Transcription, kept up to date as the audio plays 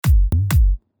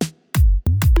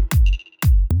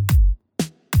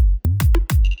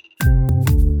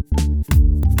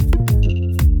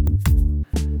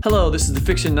Hello, this is the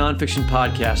Fiction Nonfiction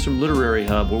Podcast from Literary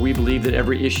Hub, where we believe that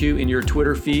every issue in your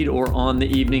Twitter feed or on the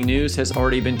evening news has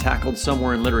already been tackled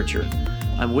somewhere in literature.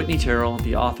 I'm Whitney Terrell,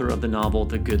 the author of the novel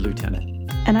The Good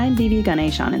Lieutenant. And I'm Vivi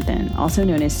Ganeshananthan, also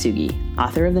known as Sugi,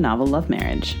 author of the novel Love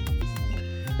Marriage.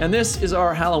 And this is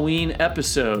our Halloween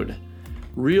episode.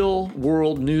 Real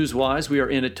world news-wise, we are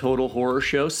in a total horror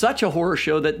show. Such a horror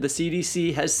show that the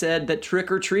CDC has said that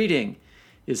trick-or-treating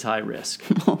is high risk.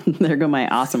 Well, there go my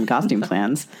awesome costume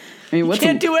plans. I mean, you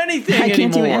can't do anything anymore. I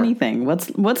can't do anything.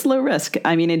 What's low risk?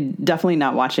 I mean, definitely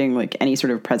not watching like any sort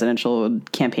of presidential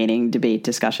campaigning, debate,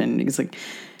 discussion. Because like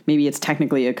maybe it's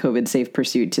technically a COVID-safe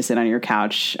pursuit to sit on your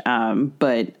couch,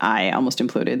 but I almost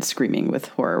imploded screaming with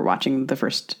horror watching the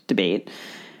first debate.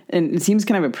 And it seems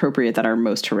kind of appropriate that our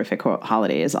most horrific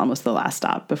holiday is almost the last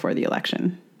stop before the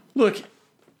election. Look,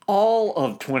 all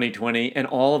of 2020 and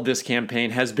all of this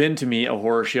campaign has been to me a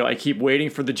horror show. I keep waiting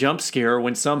for the jump scare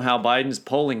when somehow Biden's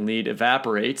polling lead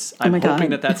evaporates. I'm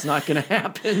hoping that that's not going to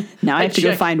happen. Now I have to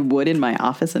go find wood in my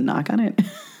office and knock on it.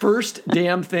 First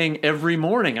damn thing every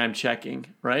morning I'm checking,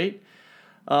 right?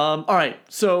 All right.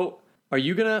 So are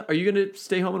you gonna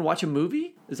stay home and watch a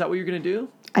movie? Is that what you're going to do?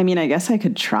 I mean, I guess I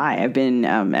could try. I've been,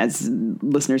 as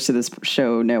listeners to this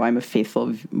show know, I'm a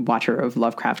faithful watcher of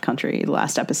Lovecraft Country, the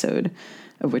last episode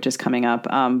of which is coming up.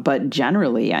 But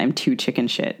generally, I'm too chicken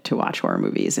shit to watch horror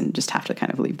movies and just have to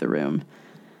kind of leave the room.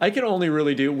 I can only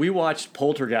really we watched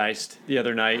Poltergeist the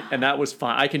other night, and that was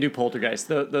fun. I can do Poltergeist.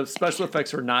 The special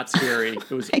effects were not scary.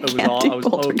 I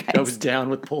was down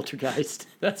with Poltergeist.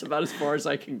 That's about as far as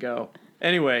I can go.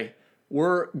 Anyway,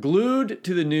 we're glued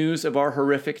to the news of our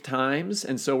horrific times,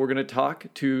 and so we're going to talk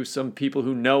to some people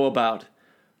who know about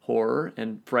horror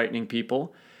and frightening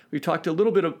people. We've talked a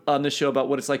little bit on this show about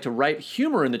what it's like to write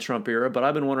humor in the Trump era, but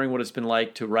I've been wondering what it's been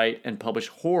like to write and publish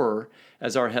horror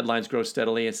as our headlines grow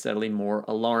steadily and steadily more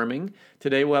alarming.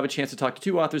 Today, we'll have a chance to talk to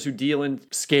two authors who deal in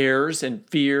scares and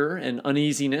fear and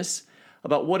uneasiness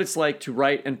about what it's like to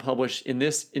write and publish in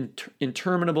this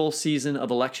interminable season of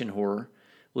election horror.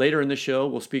 Later in the show,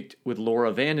 we'll speak with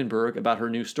Laura Vandenberg about her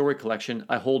new story collection,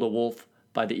 I Hold a Wolf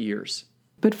by the Ears.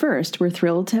 But first, we're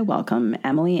thrilled to welcome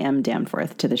Emily M.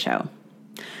 Danforth to the show.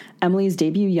 Emily's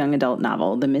debut young adult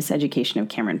novel, The Miseducation of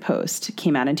Cameron Post,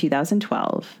 came out in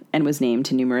 2012 and was named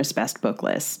to numerous best book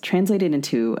lists, translated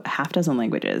into a half dozen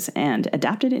languages, and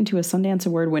adapted into a Sundance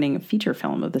Award-winning feature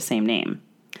film of the same name.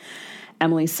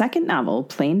 Emily's second novel,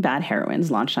 Plain Bad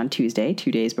Heroines, launched on Tuesday,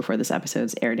 2 days before this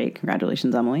episode's air date.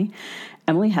 Congratulations, Emily.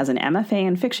 Emily has an MFA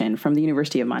in fiction from the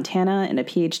University of Montana and a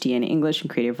PhD in English and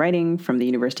creative writing from the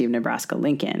University of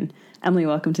Nebraska-Lincoln. Emily,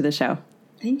 welcome to the show.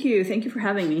 Thank you. Thank you for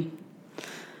having me.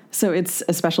 So it's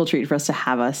a special treat for us to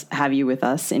have you with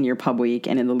us in your pub week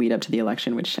and in the lead up to the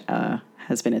election, which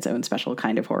has been its own special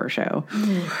kind of horror show.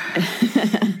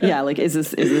 Yeah, like is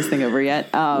this thing over yet?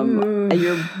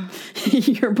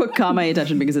 Your book caught my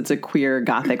attention because it's a queer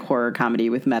gothic horror comedy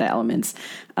with meta elements.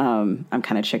 I'm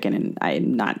kind of chicken and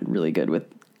I'm not really good with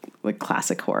like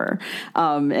classic horror.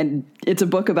 And it's a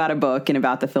book about a book and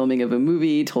about the filming of a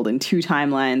movie told in two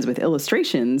timelines with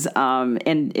illustrations.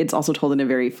 And it's also told in a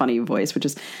very funny voice, which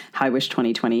is how I wish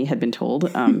 2020 had been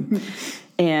told.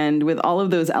 And with all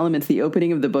of those elements, the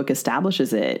opening of the book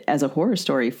establishes it as a horror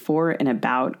story for and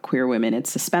about queer women.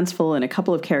 It's suspenseful and a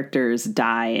couple of characters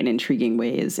die in intriguing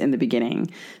ways in the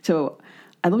beginning. So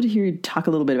I'd love to hear you talk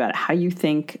a little bit about how you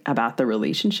think about the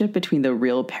relationship between the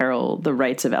real peril, the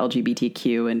rights of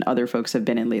LGBTQ and other folks have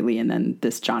been in lately, and then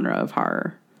this genre of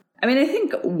horror. I mean, I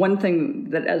think one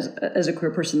thing that as a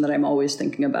queer person that I'm always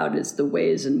thinking about is the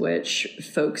ways in which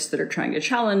folks that are trying to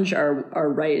challenge our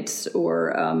rights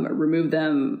or remove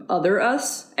them other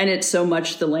us. And it's so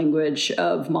much the language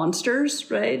of monsters,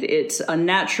 right? It's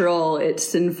unnatural, it's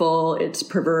sinful, it's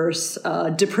perverse,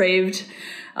 depraved.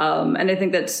 And I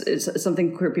think it's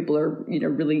something queer people are,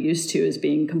 really used to, is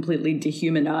being completely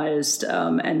dehumanized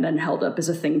and then held up as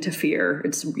a thing to fear.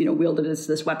 It's, wielded as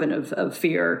this weapon of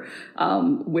fear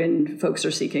when folks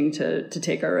are seeking to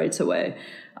take our rights away.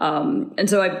 And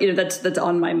so that's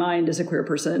on my mind as a queer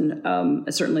person.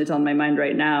 Certainly it's on my mind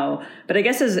right now. But I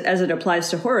guess as it applies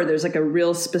to horror, there's like a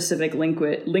real specific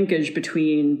linkage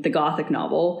between the Gothic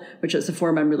novel, which is the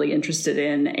form I'm really interested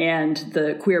in, and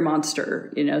the queer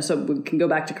monster, so we can go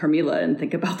back to Carmilla and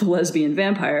think about the lesbian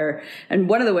vampire. And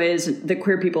one of the ways that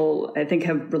queer people, I think,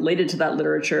 have related to that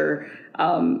literature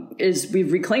is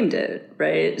we've reclaimed it,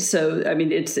 right? So, I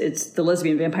mean, it's the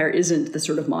lesbian vampire isn't the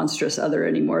sort of monstrous other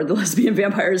anymore. The lesbian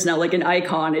vampire is now like an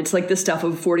icon. It's like the stuff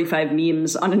of 45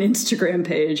 memes on an Instagram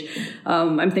page.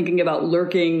 I'm thinking about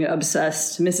lurking,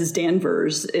 obsessed Mrs.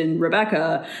 Danvers in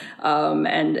Rebecca,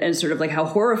 and sort of like how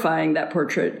horrifying that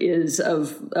portrait is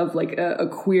of like a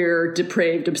queer,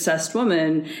 depraved, obsessed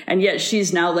woman, and yet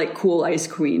she's now like cool ice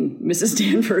queen, Mrs.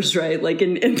 Danvers, right? Like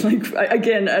in like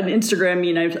again an Instagram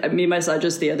meme I saw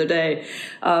just the other day,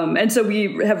 and so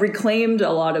we have reclaimed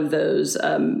a lot of those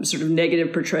sort of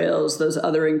negative portrayals, those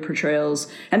othering portrayals,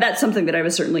 and that's something that I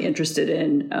was certainly interested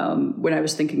in when I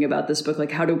was thinking about this book.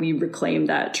 Like, how do we reclaim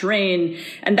that terrain?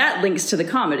 And that links to the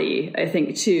comedy, I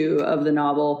think, too, of the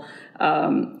novel.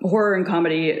 Horror and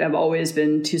comedy have always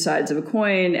been two sides of a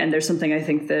coin, and there's something I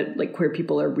think that like queer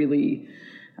people are really,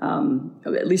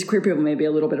 at least queer people, maybe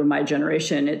a little bit of my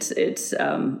generation.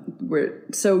 We're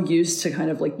so used to kind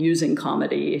of like using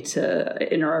comedy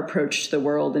in our approach to the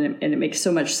world, and it makes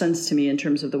so much sense to me in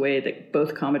terms of the way that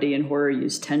both comedy and horror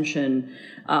use tension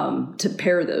to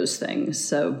pair those things.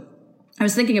 So I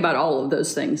was thinking about all of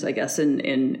those things, I guess,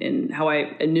 in how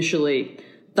I initially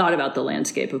thought about the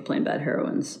landscape of Plain Bad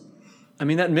Heroines. I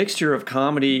mean, that mixture of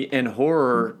comedy and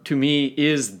horror, to me,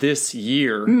 is this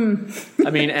year.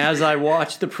 I mean, as I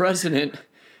watch the president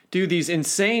do these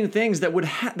insane things that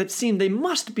that seem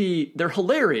they're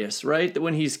hilarious, right? That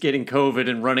when he's getting COVID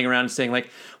and running around and saying like,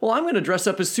 well, I'm going to dress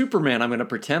up as Superman. I'm going to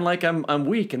pretend like I'm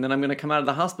weak, and then I'm going to come out of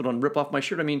the hospital and rip off my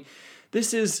shirt. I mean,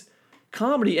 this is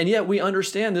comedy, and yet we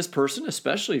understand this person,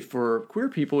 especially for queer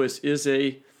people, is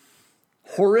a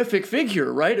horrific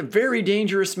figure, right? A very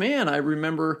dangerous man. I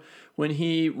remember when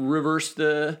he reversed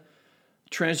the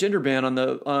transgender ban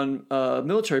on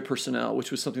military personnel,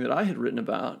 which was something that I had written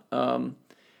about,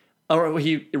 or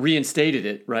he reinstated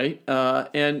it, right?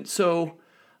 And so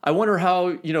I wonder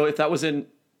how, if that was an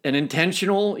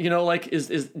intentional, like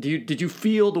did you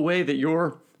feel the way that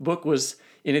your book was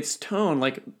in its tone,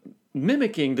 like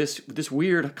mimicking this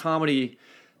weird comedy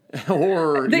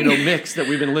horror, mix that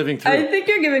we've been living through? I think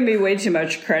you're giving me way too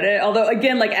much credit. Although,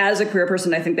 again, like as a queer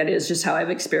person, I think that is just how I've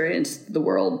experienced the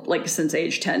world, like since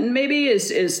age 10, maybe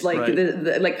is like right.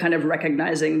 the like kind of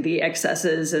recognizing the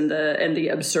excesses and the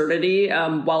absurdity,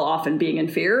 while often being in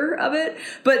fear of it.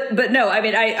 But no, I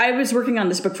mean, I was working on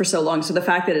this book for so long, so the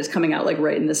fact that it's coming out like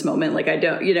right in this moment, like I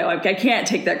don't, I can't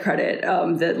take that credit.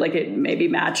 That like it maybe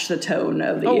matched the tone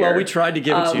of the year. Well, we tried to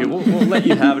give it to you. We'll let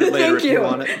you have it later if you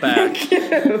want it back. Thank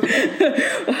you.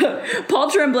 Paul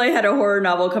Tremblay had a horror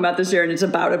novel come out this year, and it's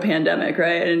about a pandemic,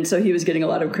 right? And so he was getting a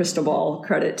lot of crystal ball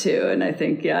credit too. And I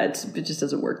think, it just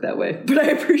doesn't work that way. But I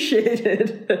appreciate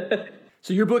it.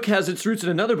 So your book has its roots in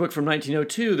another book from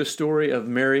 1902, the story of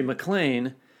Mary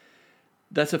MacLane.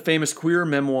 That's a famous queer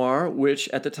memoir, which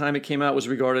at the time it came out was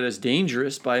regarded as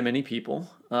dangerous by many people.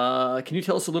 Can you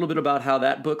tell us a little bit about how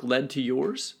that book led to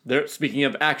yours? Speaking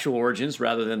of actual origins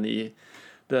rather than the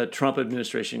Trump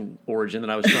administration origin that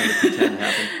I was trying to pretend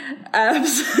happened.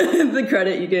 Absolutely, the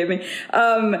credit you gave me.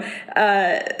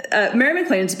 Mary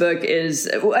MacLane's book is,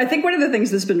 I think one of the things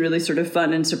that's been really sort of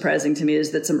fun and surprising to me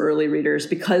is that some early readers,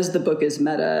 because the book is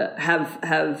meta,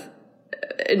 have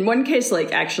in one case,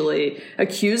 like actually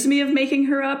accused me of making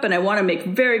her up. And I want to make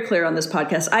very clear on this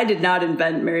podcast, I did not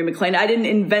invent Mary MacLane. I didn't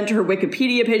invent her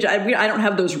Wikipedia page. I don't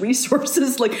have those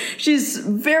resources. Like, she's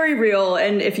very real.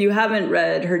 And if you haven't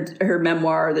read her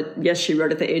memoir that, yes, she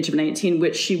wrote at the age of 19,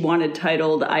 which she wanted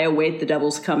titled I Await the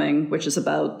Devil's Coming, which is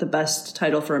about the best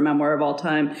title for a memoir of all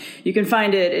time. You can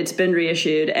find it. It's been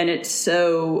reissued, and it's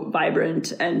so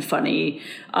vibrant and funny,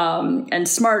 and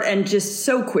smart, and just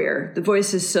so queer. The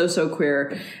voice is so queer.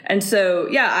 And so,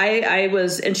 I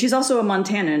was, and she's also a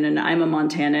Montanan, and I'm a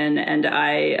Montanan, and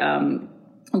I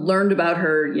learned about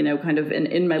her, kind of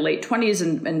in my late 20s,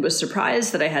 and was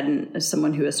surprised that I hadn't, as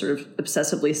someone who has sort of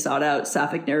obsessively sought out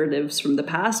sapphic narratives from the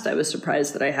past, I was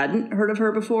surprised that I hadn't heard of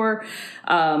her before.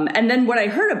 And then what I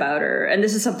heard about her, and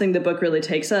this is something the book really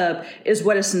takes up, is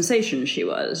what a sensation she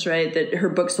was, right? That her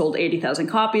book sold 80,000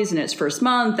 copies in its first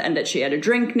month, and that she had a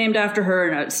drink named after her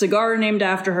and a cigar named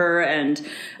after her. And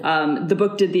the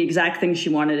book did the exact thing she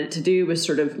wanted it to do, was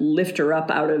sort of lift her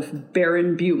up out of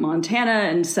barren Butte, Montana,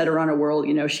 and set her on a world,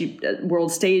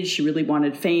 world stage. She really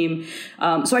wanted fame.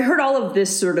 So I heard all of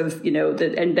this sort of,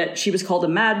 that she was called a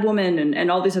mad woman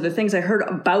and all these other things. I heard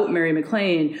about Mary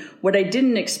MacLane. What I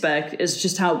didn't expect is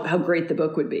just how great the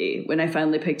book would be when I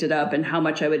finally picked it up, and how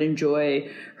much I would enjoy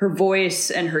her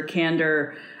voice and her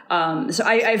candor. So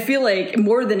I feel like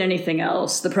more than anything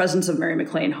else, the presence of Mary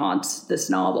MacLane haunts this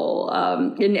novel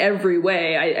in every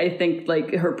way. I think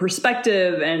like her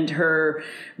perspective and her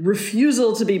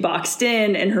refusal to be boxed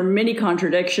in and her many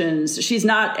contradictions. She's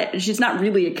not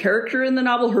really a character in the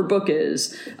novel. Her book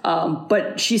is,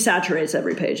 but she saturates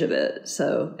every page of it.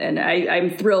 So, and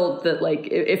I'm thrilled that like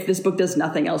if this book does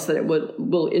nothing else, that it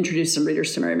will introduce some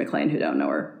readers to Mary MacLane who don't know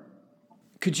her.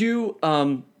 Could you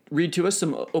read to us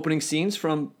some opening scenes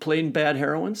from Plain Bad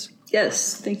Heroines?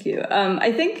 Yes, thank you.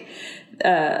 I think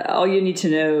all you need to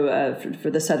know for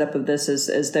the setup of this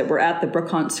is that we're at the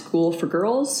Brookhant School for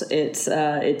Girls. It's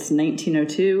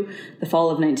 1902, the fall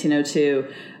of 1902,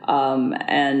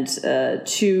 and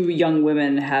two young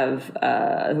women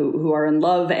who are in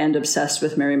love and obsessed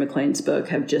with Mary MacLane's book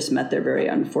have just met their very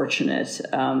unfortunate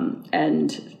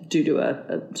end due to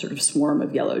a sort of swarm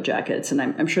of yellow jackets. And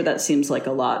I'm sure that seems like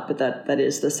a lot, but that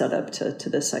is the setup to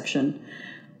this section.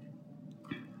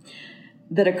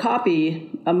 That a copy,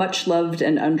 a much-loved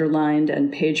and underlined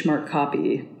and page-marked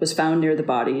copy, was found near the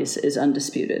bodies is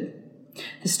undisputed.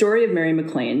 The story of Mary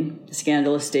MacLane, the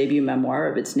scandalous debut memoir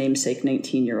of its namesake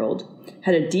 19-year-old,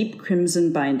 had a deep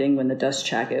crimson binding when the dust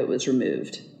jacket was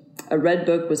removed. A red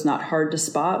book was not hard to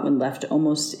spot when left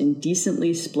almost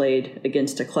indecently splayed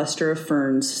against a cluster of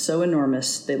ferns so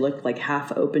enormous they looked like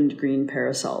half-opened green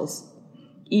parasols.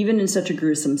 Even in such a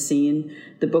gruesome scene,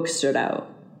 the book stood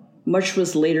out. Much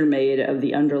was later made of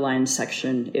the underlined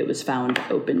section it was found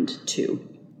opened to.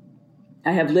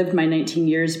 I have lived my 19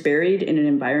 years buried in an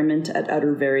environment at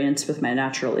utter variance with my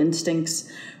natural instincts,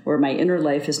 where my inner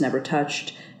life is never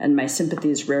touched and my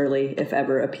sympathies rarely, if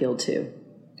ever, appealed to.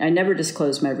 I never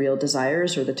disclose my real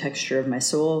desires or the texture of my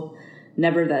soul,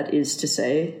 never, that is to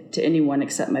say, to anyone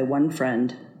except my one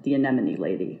friend, the anemone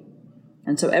lady.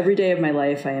 And so every day of my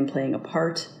life I am playing a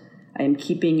part. I am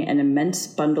keeping an immense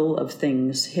bundle of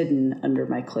things hidden under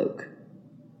my cloak.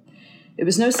 It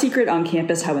was no secret on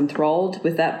campus how enthralled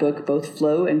with that book both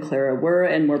Flo and Clara were,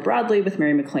 and more broadly with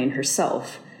Mary MacLane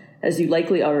herself. As you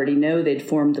likely already know, they'd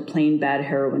formed the Plain Bad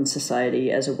Heroine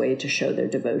Society as a way to show their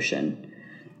devotion.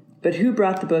 But who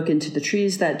brought the book into the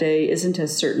trees that day isn't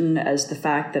as certain as the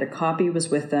fact that a copy was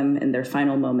with them in their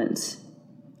final moments.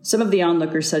 Some of the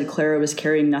onlookers said Clara was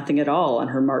carrying nothing at all on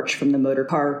her march from the motor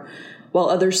car, while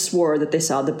others swore that they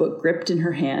saw the book gripped in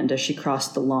her hand as she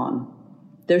crossed the lawn.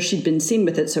 Though she'd been seen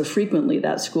with it so frequently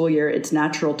that school year, it's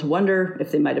natural to wonder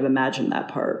if they might have imagined that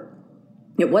part.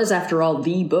 It was, after all,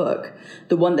 the book,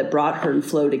 the one that brought her and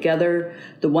Flo together,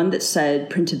 the one that said,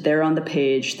 printed there on the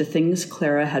page, the things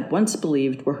Clara had once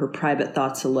believed were her private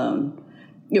thoughts alone.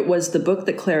 It was the book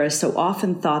that Clara so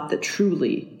often thought that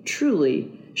truly,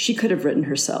 she could have written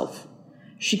herself.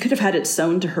 She could have had it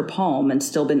sewn to her palm and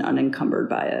still been unencumbered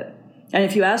by it. And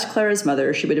if you asked Clara's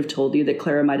mother, she would have told you that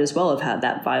Clara might as well have had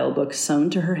that vile book sewn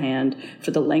to her hand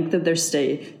for the length of their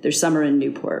summer in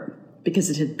Newport, because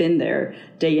it had been there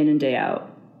day in and day out.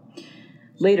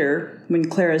 Later, when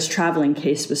Clara's traveling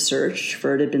case was searched,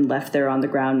 for it had been left there on the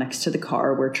ground next to the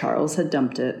car where Charles had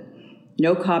dumped it,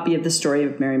 no copy of the story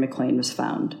of Mary MacLane was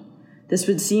found. This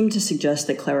would seem to suggest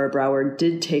that Clara Broward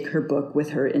did take her book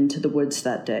with her into the woods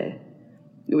that day.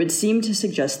 It would seem to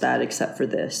suggest that, except for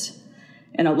this.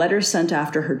 In a letter sent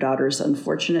after her daughter's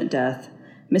unfortunate death,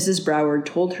 Mrs. Broward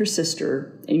told her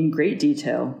sister, in great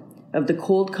detail, of the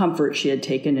cold comfort she had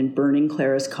taken in burning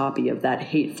Clara's copy of that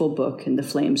hateful book in the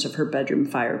flames of her bedroom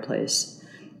fireplace.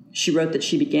 She wrote that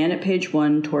she began at page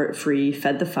 1, tore it free,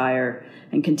 fed the fire,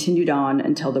 and continued on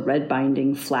until the red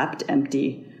binding flapped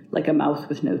empty, like a mouth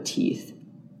with no teeth.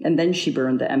 And then she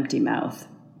burned the empty mouth.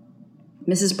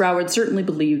 Mrs. Broward certainly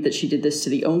believed that she did this to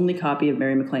the only copy of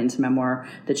Mary MacLane's memoir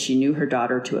that she knew her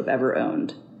daughter to have ever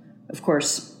owned. Of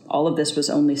course, all of this was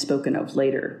only spoken of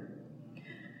later.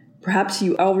 Perhaps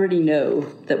you already know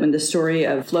that when the story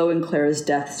of Flo and Clara's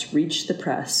deaths reached the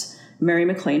press, Mary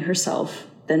MacLane herself,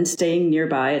 then staying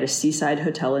nearby at a seaside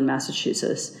hotel in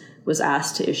Massachusetts, was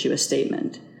asked to issue a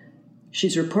statement.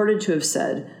 She's reported to have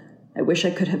said, "I wish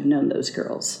I could have known those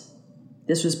girls."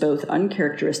 This was both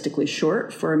uncharacteristically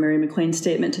short for a Mary MacLane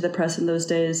statement to the press in those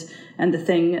days, and the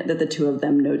thing that the two of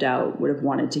them no doubt would have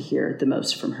wanted to hear the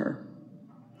most from her.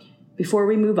 Before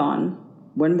we move on,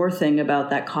 one more thing about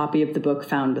that copy of the book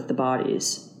found with the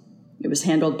bodies. It was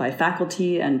handled by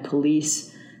faculty and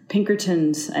police,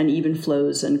 Pinkertons, and even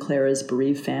Flo's and Clara's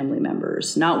bereaved family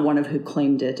members, not one of who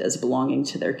claimed it as belonging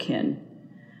to their kin.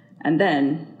 And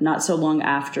then, not so long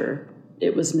after,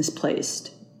 it was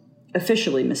misplaced.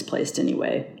 Officially misplaced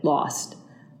anyway, lost,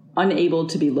 unable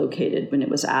to be located when it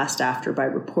was asked after by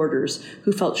reporters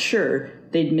who felt sure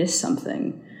they'd missed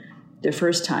something the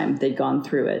first time they'd gone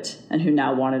through it, and who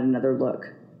now wanted another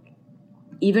look.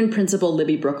 Even Principal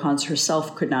Libby Brookhans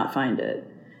herself could not find it.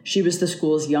 She was the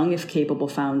school's young, if capable,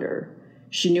 founder.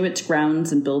 She knew its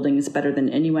grounds and buildings better than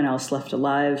anyone else left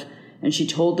alive, and she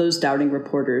told those doubting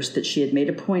reporters that she had made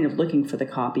a point of looking for the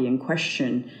copy in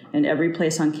question in every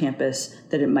place on campus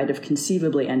that it might have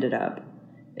conceivably ended up.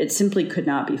 It simply could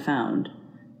not be found.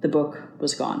 The book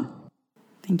was gone.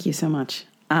 Thank you so much.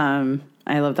 I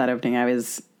love that opening. I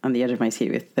was on the edge of my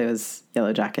seat with those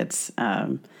yellow jackets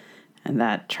and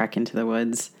that trek into the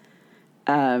woods.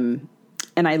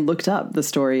 And I looked up the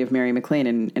story of Mary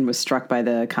McLean and was struck by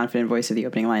the confident voice of the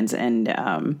opening lines. And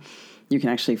you can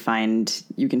actually find,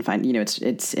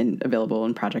 it's available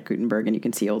in Project Gutenberg, and you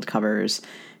can see old covers.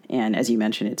 And as you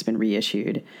mentioned, it's been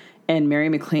reissued. And Mary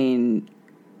McLean,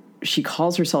 she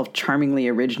calls herself charmingly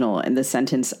original, and the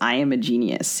sentence "I am a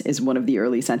genius" is one of the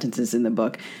early sentences in the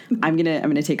book. I'm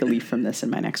gonna take a leaf from this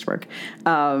in my next work.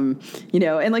 And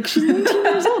like she's 19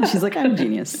 years old. She's like, "I'm a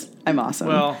genius. I'm awesome."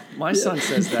 Well, my son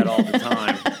says that all the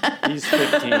time. He's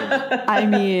 15. I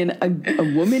mean, a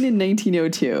woman in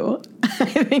 1902, I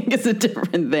think, is a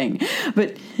different thing.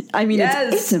 But I mean,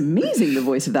 yes. It's amazing, the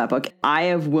voice of that book. I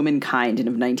of womankind and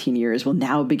of 19 years will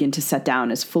now begin to set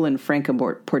down as full and frank a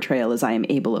portrayal as I am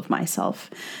able of myself.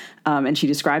 And she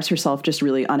describes herself just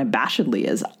really unabashedly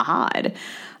as odd.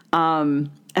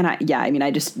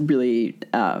 I just really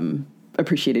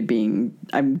appreciated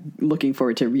I'm looking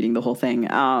forward to reading the whole thing.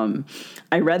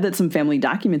 I read that some family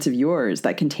documents of yours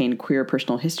that contained queer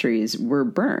personal histories were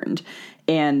burned.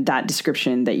 And that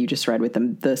description that you just read with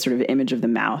the sort of image of the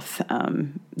mouth,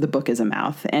 the book is a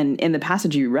mouth. And in the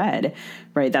passage you read,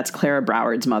 right, that's Clara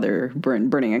Broward's mother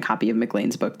burning a copy of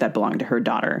McLean's book that belonged to her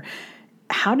daughter.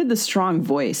 How did the strong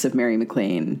voice of Mary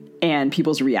McLean and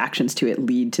people's reactions to it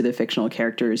lead to the fictional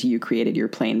characters you created, your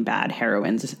plain bad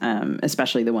heroines,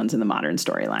 especially the ones in the modern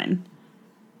storyline?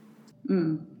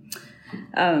 The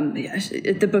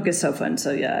book is so fun.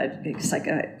 So yeah,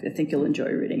 I think you'll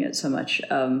enjoy reading it so much.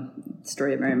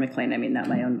 Story of Mary McLean. I mean, not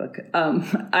my own book.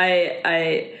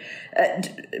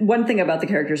 One thing about the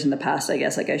characters in the past, I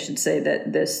guess, like I should say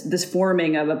that this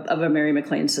forming of a Mary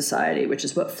McLean society, which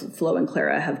is what Flo and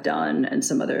Clara have done, and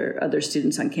some other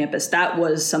students on campus, that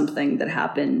was something that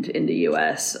happened in the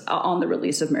U.S. on the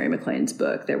release of Mary McLean's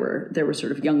book. There were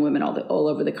sort of young women all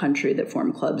over the country that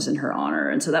formed clubs in her honor,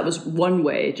 and so that was one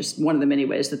way, just one of the many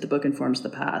ways that the book informs the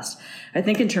past. I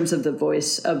think in terms of the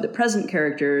voice of the present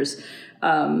characters,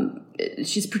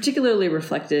 she's particularly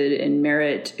reflected in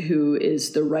Merritt, who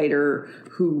is the writer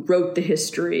who wrote the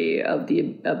history of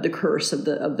the curse of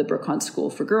the Brookhans School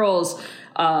for Girls,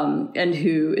 and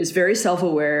who is very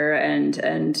self-aware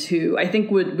and who I think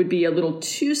would be a little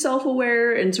too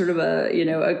self-aware in sort of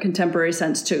a contemporary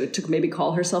sense to maybe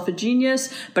call herself a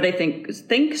genius, but I think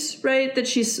thinks, right, that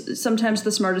she's sometimes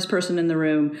the smartest person in the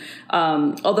room,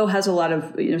 although has a lot of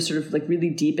sort of like really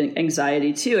deep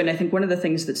anxiety too. And I think one of the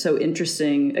things that's so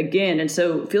interesting again and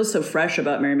so feels so fresh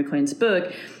about Mary McLean's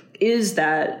book is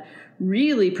that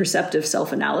really perceptive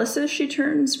self-analysis she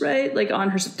turns, right, like on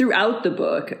her throughout the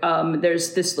book.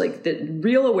 There's this like the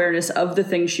real awareness of the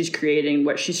things she's creating,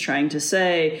 what she's trying to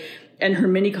say, and her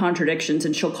many contradictions.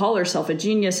 And she'll call herself a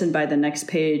genius, and by the next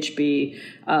page be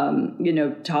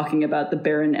talking about the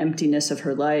barren emptiness of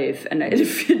her life. And it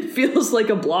feels like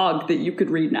a blog that you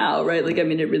could read now, right? Like, I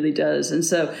mean, it really does. And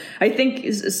so I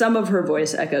think some of her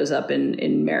voice echoes up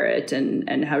in Merritt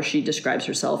and how she describes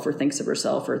herself or thinks of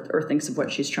herself or thinks of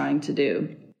what she's trying to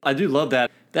do. I do love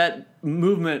that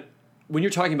movement when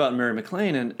you're talking about Mary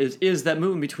McLean, and is that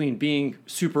movement between being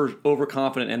super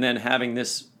overconfident and then having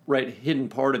this hidden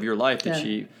part of your life that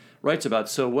she writes about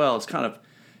so well. It's kind of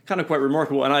quite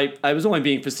remarkable. And I was only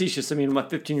being facetious. I mean, my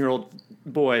 15-year-old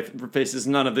boy faces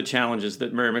none of the challenges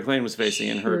that Mary McLean was facing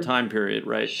in her time period,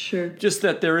 right? Sure. Just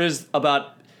that there is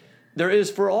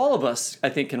for all of us, I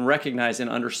think, can recognize and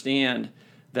understand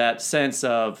that sense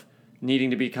of needing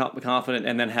to be confident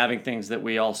and then having things that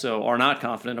we also are not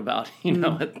confident about,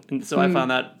 And so I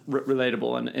found that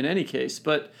relatable in any case.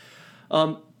 But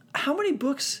how many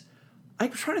books... I'm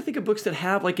trying to think of books that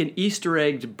have like an Easter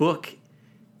egged book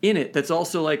in it that's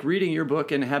also like reading your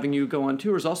book and having you go on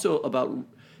tours, also about,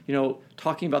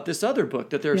 talking about this other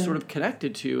book that they're sort of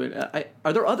connected to. And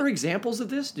are there other examples of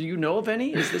this? Do you know of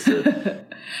any? Is this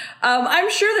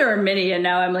I'm sure there are many, and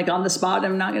now I'm like on the spot.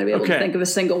 I'm not going to be able to think of a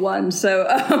single one. So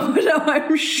no,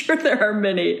 I'm sure there are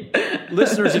many.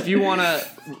 Listeners, if you want to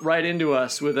write into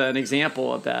us with an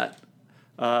example of that,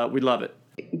 we'd love it.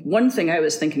 One thing I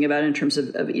was thinking about in terms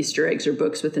of Easter eggs or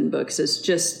books within books is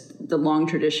just the long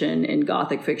tradition in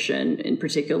Gothic fiction, in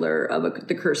particular, of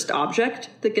the cursed object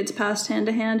that gets passed hand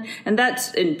to hand. And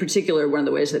that's, in particular, one of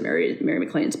the ways that Mary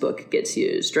MacLane's book gets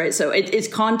used, right? So its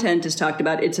content is talked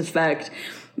about, its effect.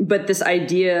 But this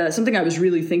idea, something I was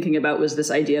really thinking about was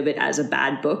this idea of it as a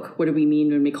bad book. What do we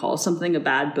mean when we call something a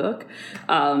bad book?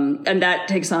 And that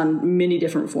takes on many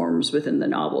different forms within the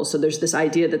novel. So there's this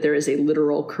idea that there is a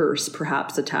literal curse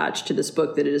perhaps attached to this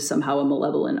book, that it is somehow a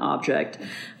malevolent object.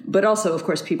 But also, of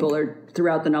course, people are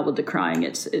throughout the novel decrying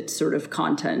its sort of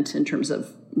content in terms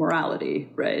of morality,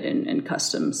 right, and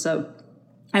custom. So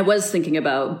I was thinking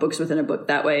about books within a book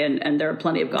that way, and there are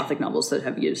plenty of Gothic novels that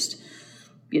have used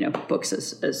books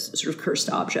as sort of cursed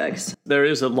objects. There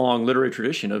is a long literary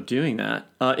tradition of doing that.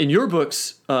 In your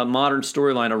book's modern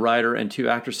storyline, a writer and two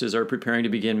actresses are preparing to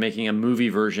begin making a movie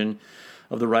version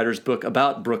of the writer's book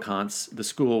about Brookhants, the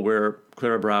school where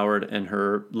Clara Broward and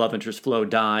her love interest Flo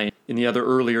die in the other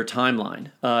earlier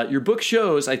timeline. Your book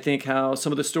shows, I think, how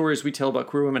some of the stories we tell about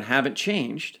queer women haven't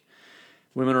changed.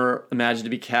 Women are imagined to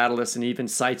be catalysts and even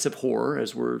sites of horror,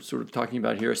 as we're sort of talking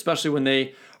about here, especially when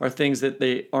they are things that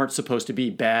they aren't supposed to be,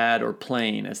 bad or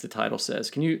plain, as the title says.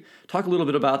 Can you talk a little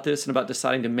bit about this and about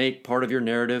deciding to make part of your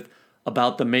narrative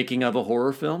about the making of a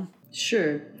horror film?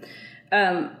 Sure.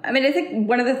 I think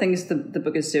one of the things the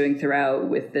book is doing throughout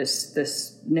with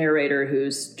this narrator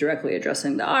who's directly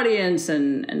addressing the audience,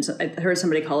 and so I heard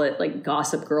somebody call it like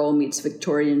Gossip Girl meets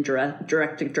Victorian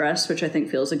direct dress, which I think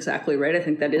feels exactly right. I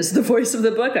think that is the voice of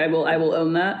the book. I will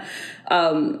own that.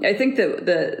 I think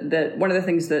that one of the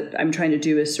things that I'm trying to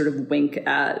do is sort of wink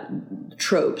at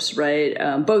tropes,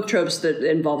 right? Both tropes that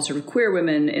involve sort of queer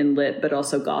women in lit, but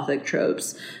also Gothic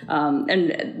tropes.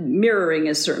 And mirroring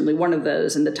is certainly one of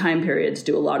those. And the time periods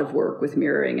do a lot of work with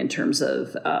mirroring in terms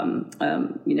of,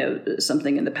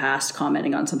 something in the past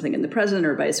commenting on something in the present,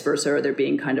 or vice versa, or there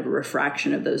being kind of a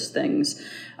refraction of those things.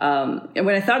 And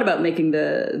when I thought about making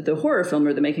the horror film,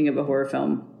 or the making of a horror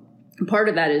film, part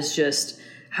of that is just,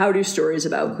 how do stories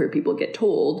about queer people get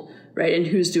told, right? And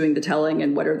who's doing the telling,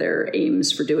 and what are their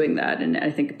aims for doing that? And I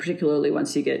think particularly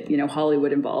once you get,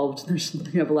 Hollywood involved,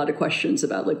 you have a lot of questions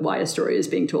about like why a story is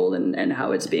being told and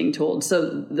how it's being told.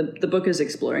 So the book is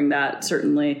exploring that,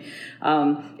 certainly.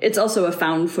 It's also a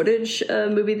found footage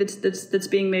movie that's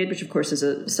being made, which of course is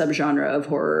a subgenre of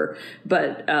horror.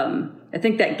 But I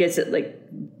think that gets it, like,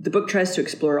 the book tries to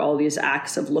explore all these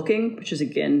acts of looking, which is,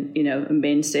 again, a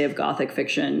mainstay of Gothic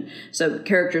fiction. So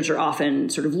characters are often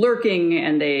sort of lurking,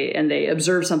 and they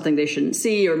observe something they shouldn't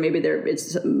see, or maybe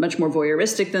it's much more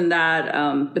voyeuristic than that.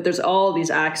 But there's all these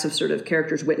acts of sort of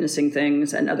characters witnessing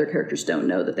things, and other characters don't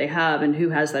know that they have, and who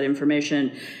has that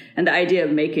information. And the idea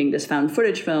of making this found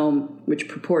footage film, which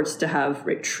purports to have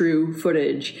true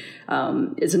footage,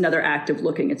 is another act of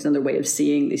looking. It's another way of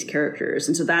seeing these characters.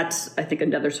 And so that's, I think,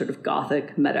 another sort of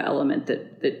Gothic meta element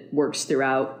that works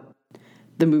throughout.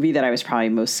 The movie that I was probably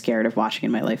most scared of watching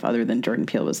in my life, other than Jordan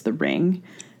Peele, was The Ring,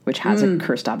 which has a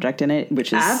cursed object in it,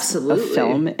 which is Absolutely. a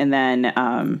film. And then,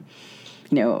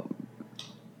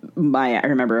 I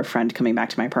remember a friend coming back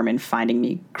to my apartment, finding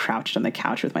me crouched on the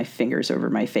couch with my fingers over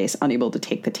my face, unable to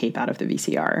take the tape out of the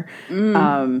VCR.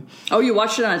 You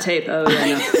watched it on a tape. Oh,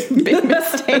 yeah, no. Big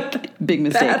mistake. Big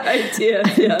mistake. Bad idea.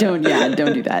 Yeah. Don't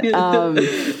do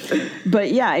that.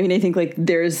 But yeah, I mean, I think like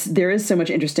there is so much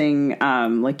interesting,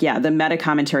 the meta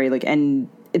commentary, and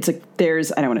it's like,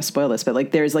 I don't want to spoil this,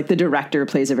 but there's the director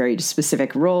plays a very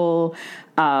specific role,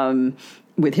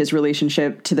 with his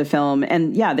relationship to the film.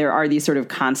 And there are these sort of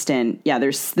constant,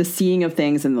 there's the seeing of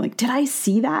things and did I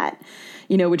see that?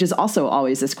 Which is also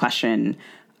always this question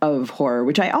of horror,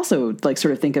 which I also sort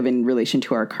of think of in relation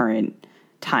to our current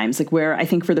times, where I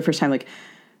think for the first time,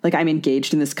 I'm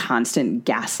engaged in this constant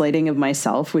gaslighting of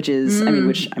myself, which is,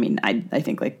 I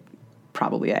think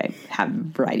probably I have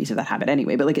varieties of that habit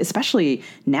anyway, but especially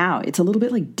now it's a little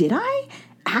bit did I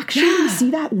actually see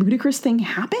that ludicrous thing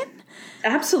happen?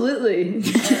 Absolutely.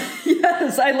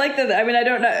 Yes, I like that. I mean, I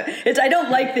don't know. I don't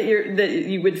like that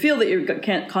you would feel that you're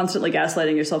constantly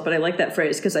gaslighting yourself, but I like that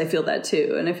phrase because I feel that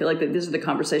too. And I feel like that these are the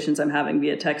conversations I'm having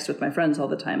via text with my friends all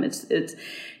the time. It's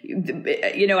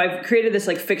I've created this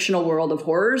fictional world of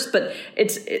horrors, but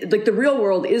it's the real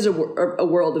world is a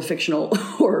world of fictional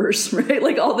horrors,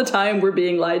 right? All the time we're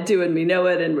being lied to and we know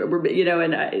it,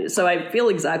 and so I feel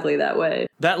exactly that way.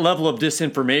 That level of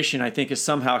disinformation, I think, is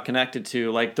somehow connected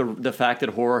to the fact that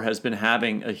horror has been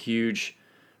having a huge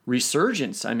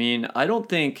resurgence. I mean, I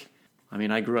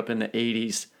grew up in the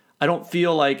 80s.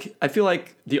 I feel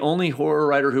like the only horror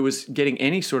writer who was getting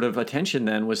any sort of attention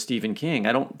then was Stephen King.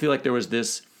 I don't feel like there was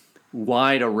this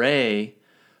wide array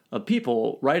of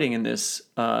people writing in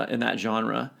that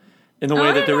genre. in the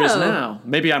way that there is now.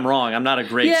 Maybe I'm wrong. I'm not a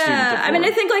great student of horror. I mean, I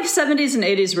think like 70s and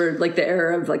 80s were like the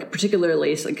era of like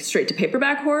particularly like straight to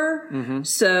paperback horror. Mm-hmm.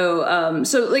 So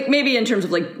like maybe in terms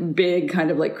of like big kind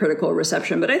of like critical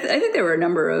reception, but I think there were a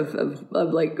number of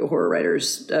like horror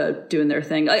writers doing their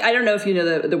thing. I don't know if you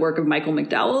know the work of Michael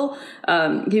McDowell.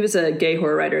 He was a gay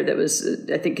horror writer that was,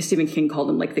 I think Stephen King called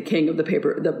him like the king of the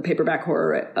paperback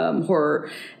horror.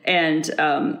 And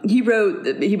he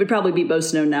would probably be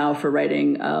most known now for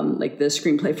writing like the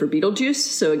screenplay for Beetlejuice.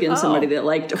 So again, somebody that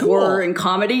liked horror and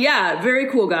comedy. Yeah,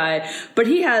 very cool guy. But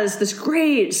he has this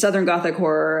great Southern Gothic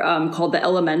horror called The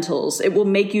Elementals. It will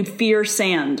make you fear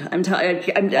sand. I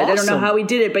don't know how he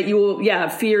did it, but you will,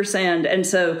 fear sand.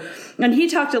 And he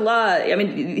talked a lot. I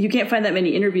mean, you can't find that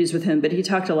many interviews with him, but he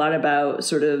talked a lot about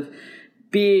sort of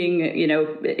being, you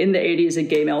know, in the 80s, a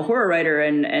gay male horror writer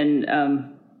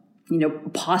and you know,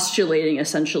 postulating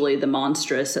essentially the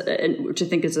monstrous, which I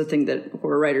think is a thing that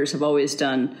horror writers have always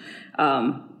done,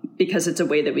 because it's a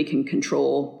way that we can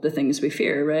control the things we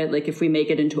fear, right? Like if we make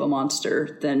it into a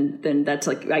monster, then that's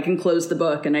like, I can close the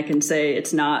book and I can say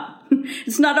it's not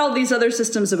all these other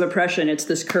systems of oppression. It's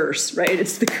this curse, right?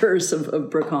 It's the curse of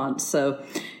Brooke Haunt. So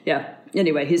yeah,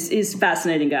 anyway, he's a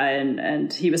fascinating guy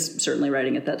and he was certainly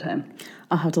writing at that time.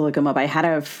 I'll have to look him up. I had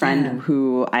a friend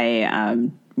who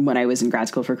when I was in grad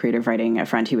school for creative writing, a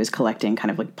friend who was collecting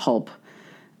kind of like pulp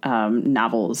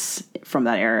novels from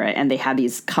that era, and they had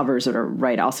these covers that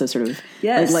are also sort of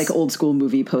like old school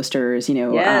movie posters, you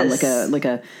know, like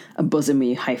a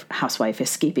bosomy housewife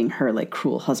escaping her like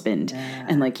cruel husband,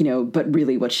 and like, you know, but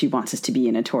really what she wants is to be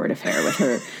in a torrid affair with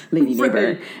her lady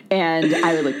neighbor. And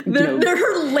I would like, they're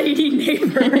her lady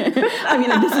neighbor. I mean,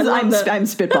 like, this is I'm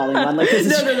spitballing one. Like this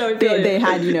is no. They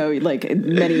had, you know, like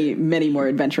many more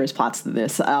adventurous plots than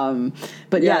this.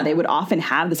 But they would often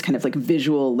have this kind of like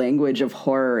visual language of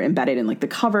horror embedded in like the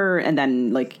cover, and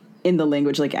then like in the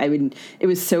language, like it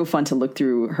was so fun to look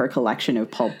through her collection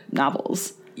of pulp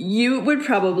novels. You would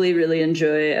probably really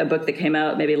enjoy a book that came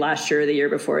out maybe last year or the year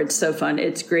before. It's so fun.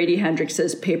 It's Grady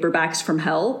Hendrix's Paperbacks from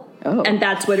Hell. Oh. And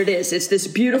that's what it is. It's this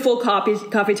beautiful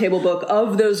coffee table book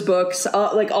of those books,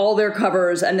 like all their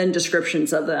covers and then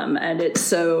descriptions of them. And it's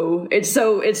so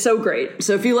great.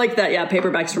 So if you like that,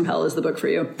 Paperbacks from Hell is the book for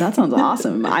you. That sounds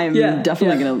awesome. I'm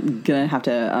definitely gonna have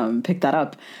to pick that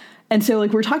up. And so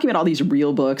like we're talking about all these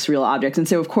real books, real objects. And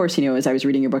so of course, you know, as I was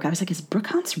reading your book, I was like, is Brooke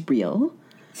Haunt's real?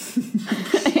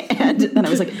 And then I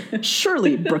was like,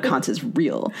 surely Brooke Haunt's is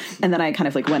real. And then I kind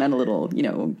of like went on a little, you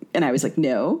know, and I was like,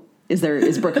 no.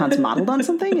 Is Brooke Haunt's modeled on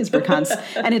something? Is Brooke Haunt's,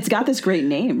 and it's got this great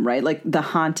name, right? Like the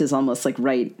haunt is almost like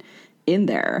right in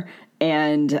there.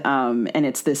 And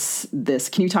it's this,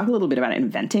 can you talk a little bit about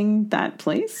inventing that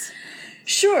place?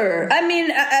 Sure. I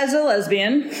mean, as a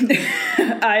lesbian,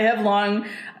 I have long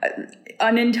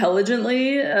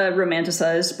unintelligently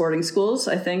romanticized boarding schools.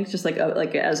 I think just like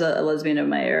as a lesbian of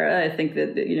my era, I think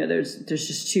that, you know, there's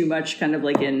just too much kind of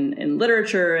like in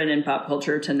literature and in pop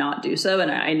culture to not do so.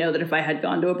 And I know that if I had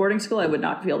gone to a boarding school, I would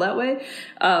not feel that way.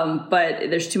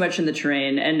 But there's too much in the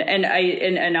terrain.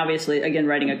 And obviously, again,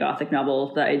 writing a Gothic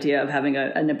novel, the idea of having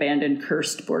an abandoned,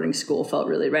 cursed boarding school felt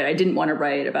really right. I didn't want to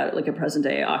write about like a present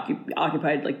day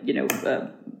occupied, like, you know,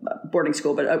 boarding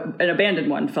school, but an abandoned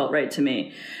one felt right to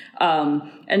me.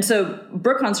 And so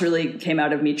Brooke Haunt's really came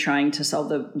out of me trying to solve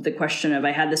the question of,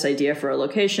 I had this idea for a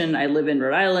location. I live in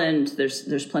Rhode Island.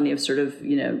 There's plenty of sort of,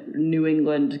 you know, New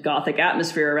England Gothic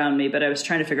atmosphere around me, but I was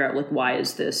trying to figure out like, why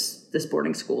is this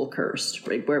boarding school cursed?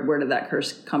 Right? Where did that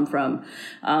curse come from?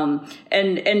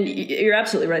 And you're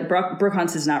absolutely right. Brooke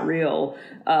Haunt's is not real.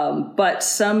 But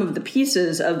some of the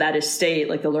pieces of that estate,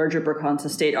 like the larger Brooke Haunt's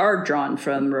estate, are drawn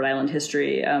from Rhode Island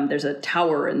history. There's a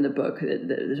tower in the book,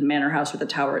 there's a manor house with a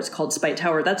tower. It's called Spite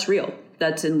Tower. That's real.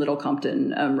 That's in Little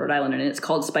Compton, Rhode Island, and it's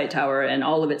called Spite Tower, and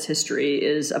all of its history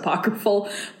is apocryphal.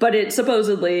 But it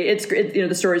supposedly, you know,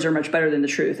 the stories are much better than the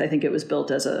truth. I think it was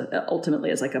built ultimately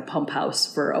as like a pump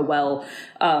house for a well.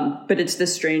 But it's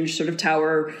this strange sort of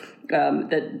tower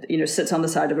that, you know, sits on the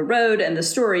side of a road, and the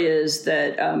story is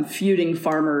that feuding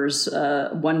farmers,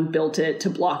 one built it to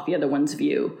block the other one's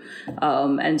view,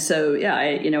 and so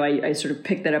I sort of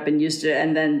picked that up and used it,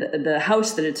 and then the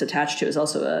house that it's attached to is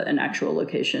also an actual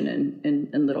location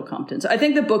in Little Compton. So I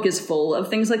think the book is full of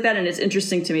things like that, and it's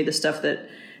interesting to me the stuff that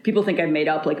people think I've made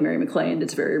up, like Mary McLean,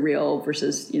 it's very real,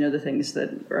 versus, you know, the things that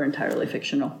are entirely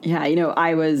fictional. Yeah, you know,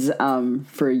 I was,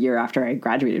 for a year after I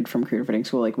graduated from creative writing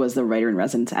school, like was the writer in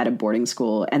residence at a boarding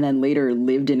school, and then later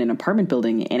lived in an apartment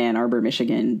building in Ann Arbor,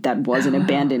 Michigan, that was an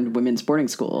abandoned women's boarding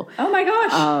school. Oh my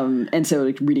gosh. And so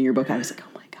like reading your book, I was like,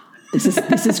 oh my God. This is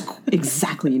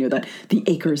exactly, the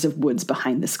acres of woods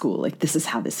behind the school. Like, this is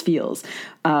how this feels.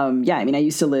 I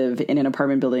used to live in an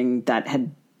apartment building that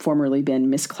had formerly been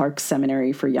Miss Clark's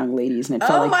Seminary for Young Ladies, and it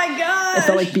felt it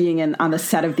felt like being on the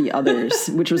set of The Others,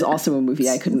 which was also a movie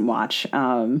I couldn't watch.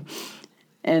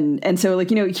 And so,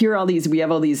 here are all these, we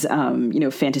have all these,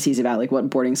 fantasies about like what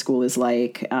boarding school is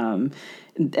like.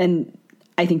 And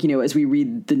I think, as we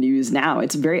read the news now,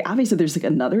 it's very obvious that there's like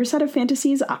another set of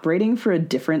fantasies operating for a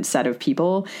different set of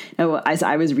people. As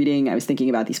I was reading, I was thinking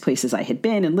about these places I had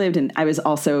been and lived, and I was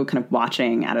also kind of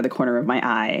watching out of the corner of my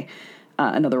eye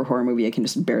another horror movie I can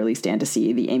just barely stand to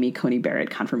see, the Amy Coney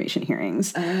Barrett confirmation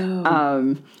hearings.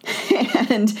 Oh.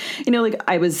 And,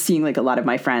 I was seeing like a lot of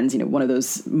my friends, one of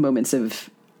those moments of,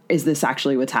 is this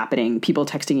actually what's happening? People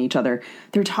texting each other.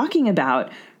 They're talking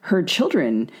about her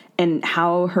children and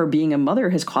how her being a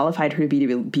mother has qualified her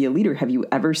to be a leader. Have you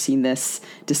ever seen this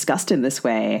discussed in this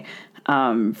way?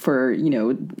 For,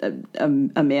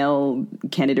 a male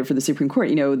candidate for the Supreme Court,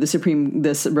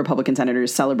 this Republican senator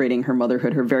is celebrating her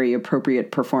motherhood, her very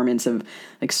appropriate performance of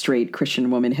like straight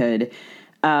Christian womanhood.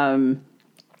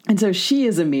 And so she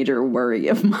is a major worry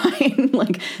of mine,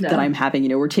 that I'm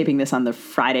having. We're taping this on the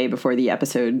Friday before the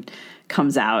episode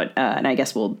comes out. And I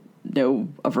guess we'll know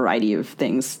a variety of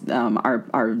things,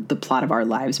 are the plot of our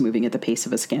lives moving at the pace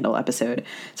of a Scandal episode.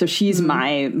 So she's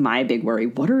my big worry.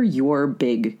 What are your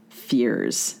big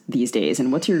fears these days?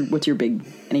 And what's your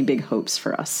any big hopes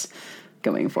for us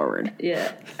going forward?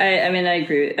 Yeah, I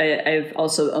agree. I've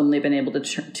also only been able to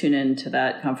tune into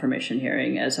that confirmation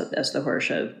hearing as the horror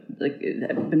show. Like,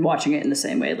 I've been watching it in the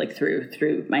same way, like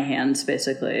through my hands,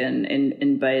 basically, and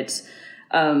in bites.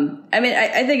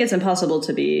 I think it's impossible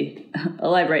to be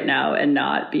alive right now and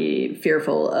not be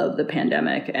fearful of the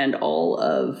pandemic and all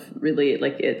of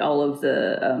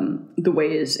the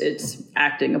ways it's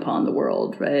acting upon the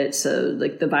world, right? So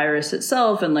like the virus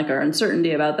itself and like our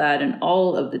uncertainty about that and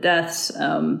all of the deaths,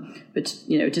 which,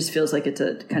 it just feels like it's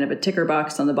a kind of a ticker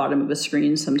box on the bottom of a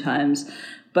screen sometimes.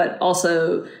 But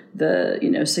also the,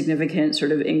 significant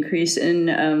sort of increase in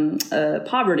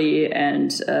poverty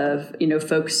and,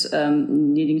 folks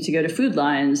needing to go to food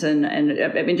lines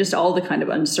and just all the kind of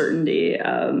uncertainty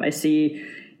I see,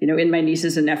 in my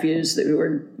nieces and nephews who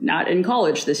are not in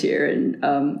college this year and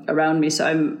around me. So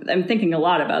I'm thinking a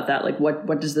lot about that. Like,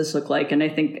 what does this look like? And I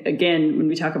think, again, when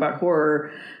we talk about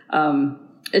horror,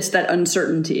 it's that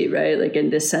uncertainty, right? Like in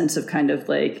this sense of kind of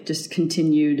like just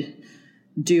continued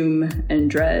doom and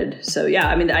dread. So yeah,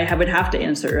 I would have to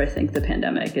answer, I think, the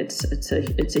pandemic. It's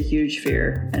a huge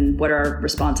fear, and what our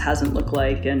response hasn't looked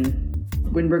like, and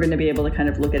when we're going to be able to kind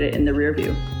of look at it in the rear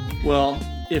view. Well,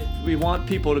 if we want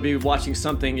people to be watching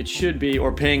something, it should be,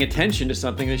 or paying attention to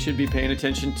something, they should be paying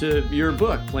attention to your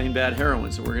book, Plain Bad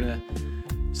Heroines. So we're going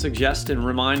to suggest and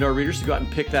remind our readers to go out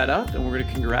and pick that up, and we're going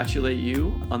to congratulate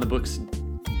you on the book's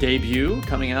debut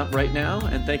coming out right now,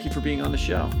 and thank you for being on the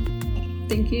show.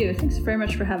 Thank you. Thanks very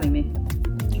much for having me.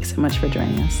 Thanks so much for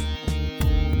joining us.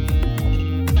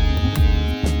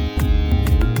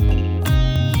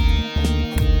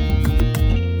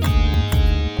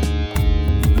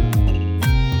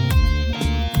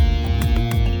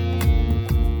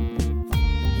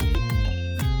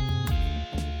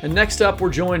 And next up, we're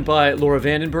joined by Laura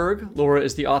Vandenberg. Laura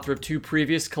is the author of 2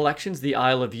 previous collections, The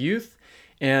Isle of Youth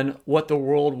and What the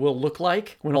World Will Look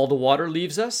Like When All the Water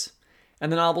Leaves Us,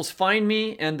 and the novels Find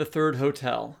Me and The Third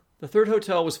Hotel. The Third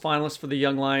Hotel was finalist for the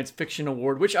Young Lions Fiction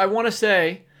Award, which I want to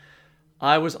say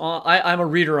I'm a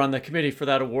reader on the committee for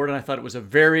that award, and I thought it was a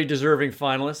very deserving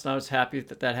finalist, and I was happy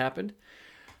that happened.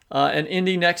 An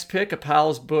Indie Next Pick, a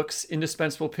Powell's Books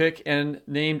indispensable pick, and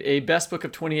named a Best Book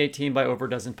of 2018 by over a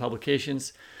dozen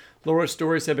publications. Laura's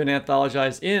stories have been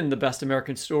anthologized in the Best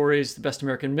American Stories, the Best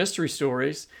American Mystery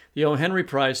Stories, the O. Henry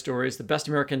Prize Stories, the Best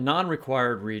American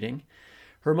Non-Required Reading.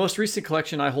 Her most recent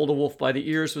collection, I Hold a Wolf by the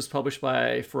Ears, was published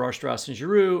by Farrar, Straus &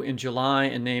 Giroux in July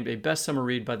and named a best summer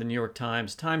read by the New York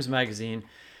Times, Times Magazine,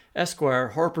 Esquire,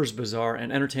 Harper's Bazaar,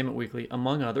 and Entertainment Weekly,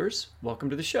 among others.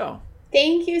 Welcome to the show.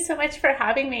 Thank you so much for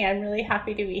having me. I'm really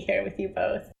happy to be here with you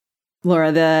both.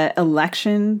 Laura, the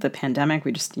election, the pandemic,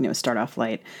 we just, start off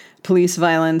light. Police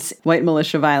violence, white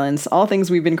militia violence, all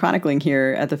things we've been chronicling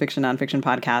here at the Fiction Nonfiction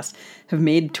podcast have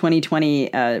made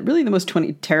 2020 really the most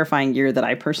terrifying year that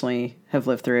I personally have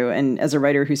lived through. And as a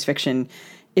writer whose fiction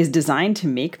is designed to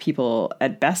make people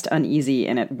at best uneasy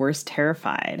and at worst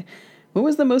terrified, what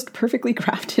was the most perfectly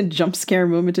crafted jump scare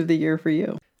moment of the year for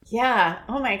you? Yeah.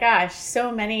 Oh my gosh.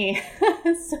 So many,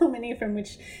 so many from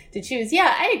which to choose.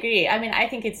 Yeah, I agree. I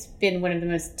think it's been one of the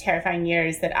most terrifying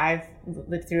years that I've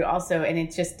lived through also. And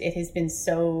it has been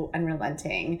so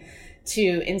unrelenting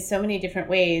in so many different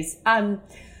ways.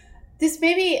 this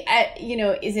maybe,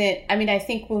 isn't, I mean, I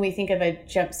think when we think of a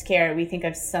jump scare, we think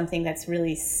of something that's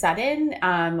really sudden,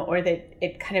 or that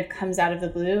it kind of comes out of the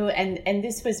blue. And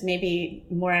this was maybe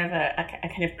more of a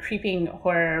kind of creeping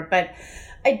horror. But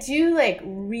I do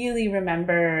really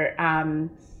remember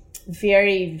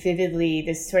very vividly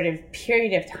this sort of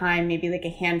period of time, maybe like a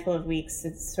handful of weeks.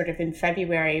 It's sort of in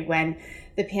February when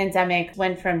the pandemic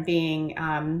went from being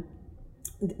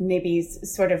maybe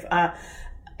sort of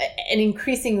an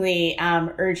increasingly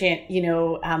urgent,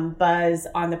 buzz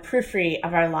on the periphery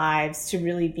of our lives to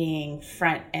really being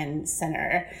front and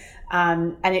center.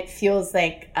 And it feels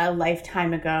like a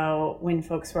lifetime ago when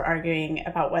folks were arguing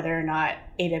about whether or not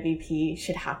AWP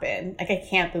should happen. Like, I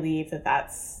can't believe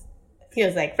that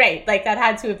feels like, right, like that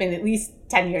had to have been at least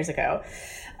 10 years ago.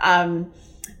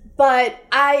 But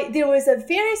there was a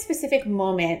very specific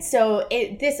moment. So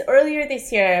earlier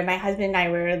this year, my husband and I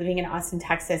were living in Austin,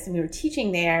 Texas, and we were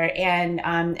teaching there. And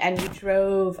we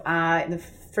drove in the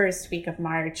first week of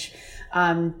March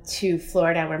to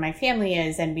Florida, where my family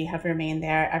is, and we have remained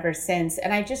there ever since.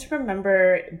 And I just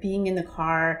remember being in the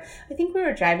car. I think we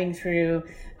were driving through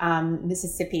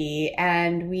Mississippi,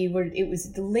 and it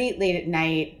was late at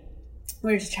night.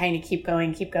 We were just trying to keep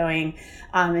going,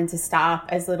 and to stop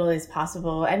as little as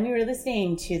possible. And we were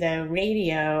listening to the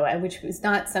radio, which was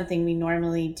not something we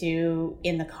normally do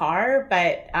in the car,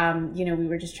 but, we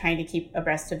were just trying to keep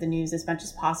abreast of the news as much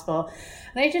as possible.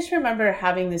 And I just remember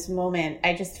having this moment.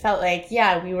 I just felt like,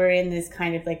 we were in this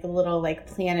kind of like a little like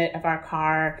planet of our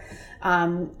car,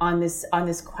 on this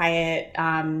quiet,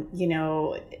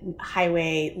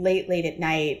 highway late at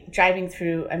night, driving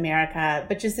through America.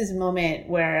 But just this moment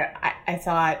where I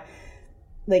thought,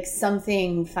 like,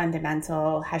 something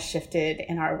fundamental has shifted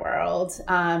in our world.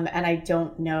 And I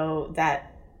don't know that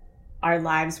our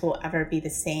lives will ever be the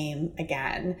same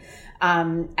again.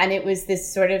 And it was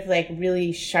this sort of like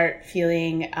really sharp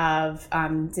feeling of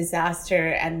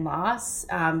disaster and loss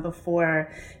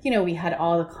before, we had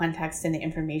all the context and the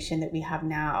information that we have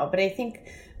now. But I think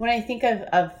when I think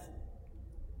of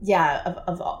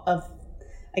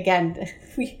again,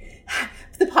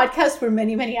 the podcast for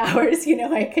many hours,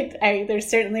 there's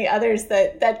certainly others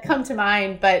that come to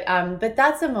mind, but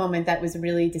that's a moment that was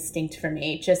really distinct for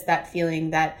me. Just that feeling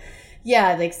that,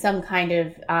 like some kind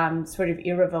of sort of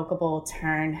irrevocable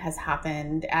turn has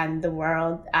happened, and the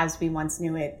world as we once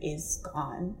knew it is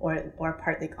gone or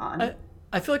partly gone.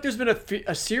 I feel like there's been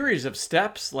a series of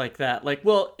steps like that. Like,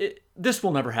 this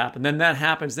will never happen. Then that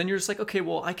happens. Then you're just like, okay,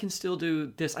 well, I can still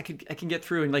do this. I can get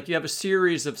through. And like, you have a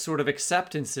series of sort of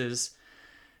acceptances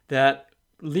that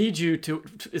lead you to,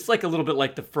 it's like a little bit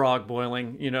like the frog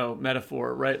boiling,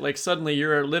 metaphor, right? Like suddenly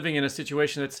you're living in a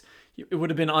situation it would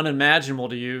have been unimaginable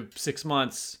to you 6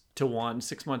 months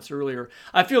earlier.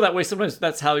 I feel that way. Sometimes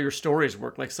that's how your stories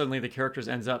work. Like suddenly the characters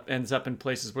ends up in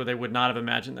places where they would not have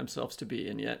imagined themselves to be.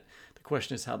 And yet the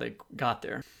question is how they got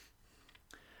there.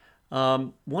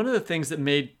 One of the things that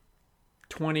made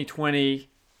 2020,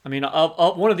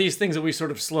 one of these things that we sort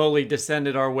of slowly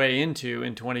descended our way into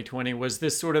in 2020 was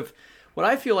this sort of, what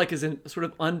I feel like is a sort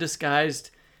of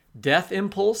undisguised death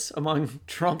impulse among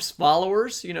Trump's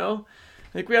followers,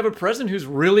 I think we have a president who's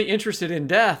really interested in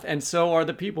death, and so are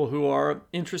the people who are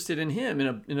interested in him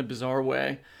in a bizarre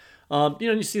way.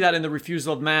 You see that in the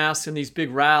refusal of masks and these big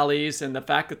rallies, and the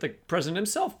fact that the president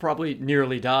himself probably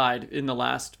nearly died in the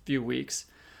last few weeks.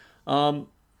 You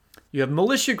have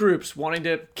militia groups wanting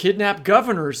to kidnap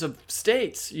governors of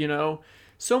states,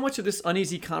 So much of this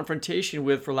uneasy confrontation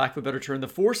with, for lack of a better term, the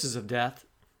forces of death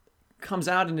comes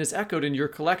out and is echoed in your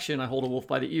collection, I Hold a Wolf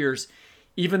by the Ears.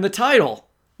 Even the title,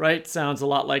 right, sounds a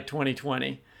lot like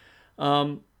 2020.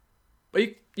 But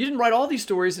you didn't write all these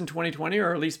stories in 2020,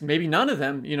 or at least maybe none of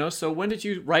them, So when did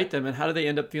you write them, and how did they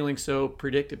end up feeling so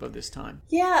predictive of this time?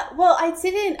 Yeah, well, I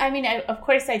didn't. Of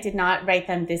course, I did not write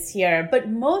them this year, but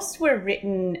most were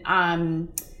written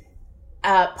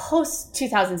post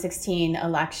 2016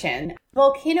 election.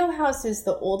 Volcano House is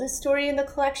the oldest story in the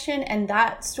collection, and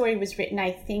that story was written,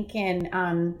 I think, in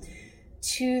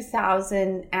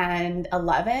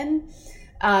 2011.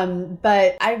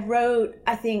 But I wrote,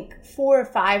 I think, 4 or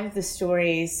 5 of the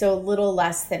stories, so a little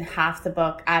less than half the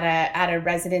book at a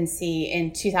residency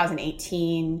in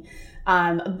 2018.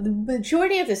 The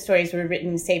majority of the stories were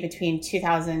written, say, between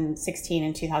 2016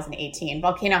 and 2018.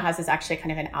 Volcano House is actually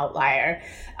kind of an outlier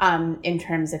in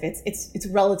terms of its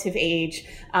relative age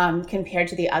compared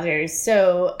to the others.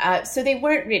 So they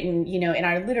weren't written, in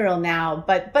our literal now,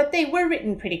 but they were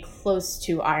written pretty close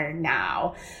to our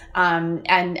now. And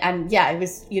I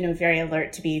was, very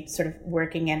alert to be sort of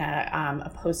working in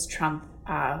a post-Trump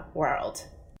world.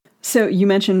 So you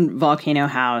mentioned Volcano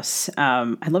House.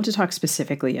 I'd love to talk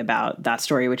specifically about that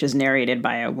story, which is narrated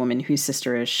by a woman whose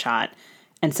sister is shot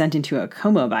and sent into a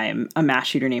coma by a mass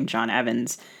shooter named John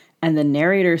Evans. And the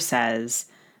narrator says,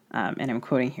 and I'm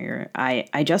quoting here,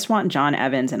 I just want John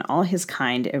Evans and all his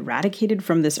kind eradicated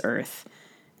from this earth.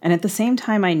 And at the same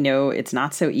time, I know it's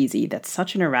not so easy, that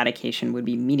such an eradication would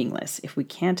be meaningless if we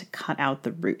can't cut out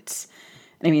the roots.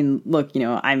 And I mean, look,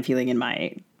 I'm feeling in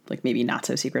my maybe not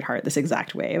so secret heart this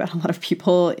exact way about a lot of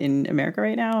people in America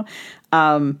right now.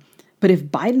 But if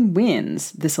Biden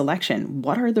wins this election,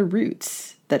 what are the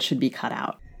roots that should be cut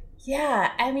out?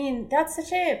 Yeah, I mean, that's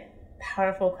such a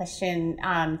powerful question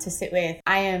to sit with.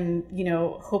 I am,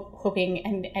 hoping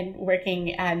and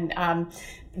working and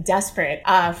desperate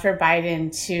for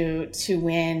Biden to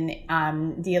win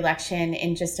the election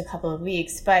in just a couple of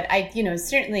weeks. But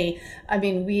certainly, I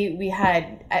mean, we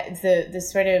had the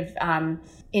sort of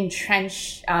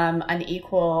entrenched,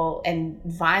 unequal and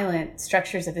violent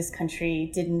structures of this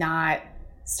country did not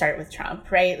start with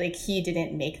Trump, right? Like, he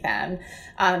didn't make them.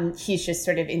 He's just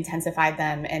sort of intensified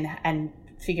them and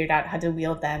figured out how to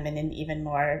wield them in an even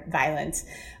more violent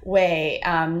way.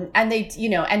 And they,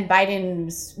 and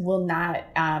Biden will not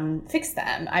fix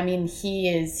them. I mean, he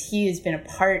has been a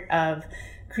part of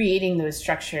creating those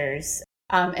structures.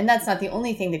 And that's not the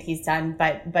only thing that he's done,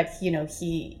 but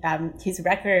his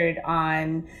record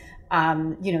on,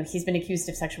 he's been accused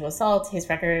of sexual assault. His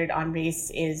record on race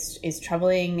is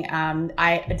troubling.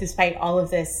 Despite all of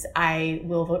this, I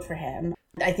will vote for him.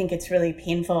 I think it's really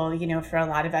painful, for a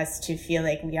lot of us to feel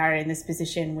like we are in this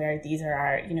position where these are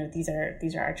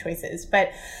our choices.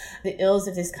 But the ills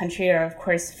of this country are, of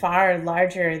course, far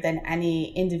larger than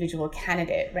any individual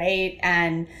candidate, right?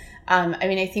 And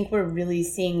I think we're really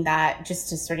seeing that, just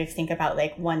to sort of think about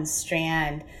like one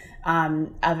strand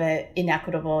of an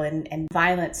inequitable and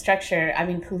violent structure. I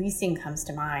mean, policing comes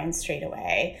to mind straight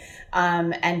away.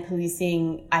 And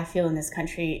policing, I feel, in this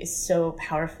country is so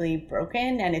powerfully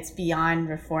broken, and it's beyond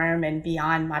reform and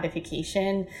beyond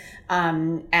modification.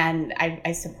 And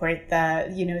I support the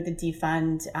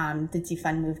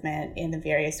defund movement in the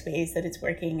various ways that it's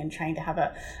working, and trying to have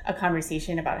a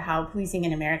conversation about how policing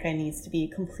in America needs to be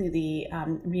completely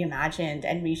reimagined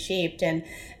and reshaped. And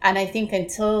I think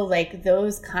until like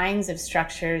those kinds of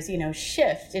structures,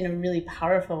 shift in a really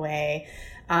powerful way,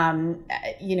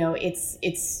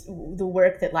 it's the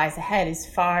work that lies ahead is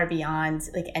far beyond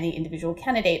like any individual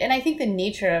candidate. And I think the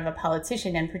nature of a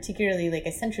politician, and particularly like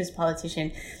a centrist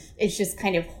politician, is just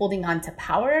kind of holding on to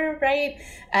power, right?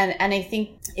 And I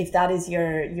think if that is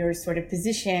your sort of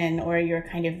position or your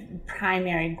kind of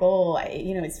primary goal, I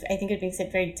think it makes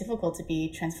it very difficult to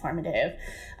be transformative,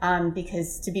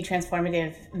 because to be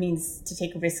transformative means to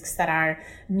take risks that are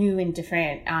new and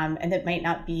different, and that might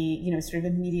not be, sort of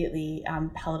immediately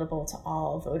palatable to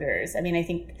all voters. I mean, I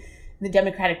think the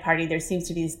Democratic Party, there seems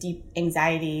to be this deep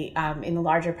anxiety in the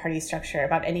larger party structure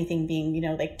about anything being,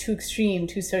 like too extreme,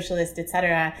 too socialist, et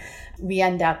cetera. We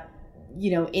end up,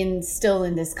 still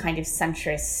in this kind of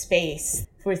centrist space.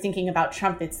 If we're thinking about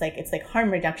Trump, it's like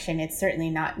harm reduction. It's certainly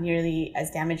not nearly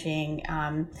as damaging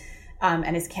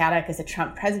and as chaotic as a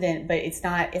Trump president, but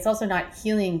it's also not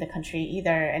healing the country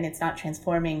either, and it's not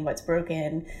transforming what's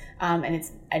broken. And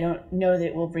I don't know that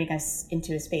it will bring us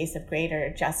into a space of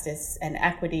greater justice and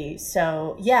equity.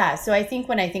 So I think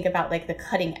when I think about like the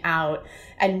cutting out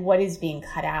and what is being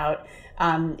cut out,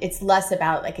 it's less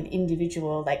about like an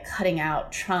individual like cutting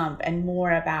out Trump and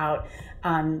more about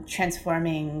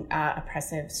transforming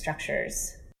oppressive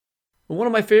structures. Well, one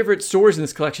of my favorite stories in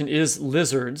this collection is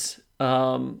Lizards,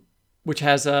 which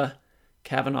has a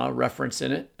Kavanaugh reference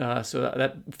in it. So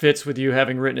that fits with you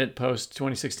having written it post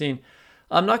 2016.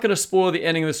 I'm not going to spoil the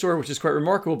ending of the story, which is quite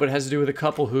remarkable, but it has to do with a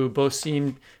couple who both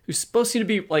seem to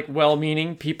be like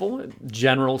well-meaning people,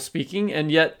 general speaking,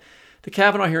 and yet the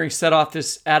Kavanaugh hearing set off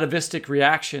this atavistic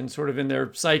reaction sort of in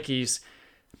their psyches,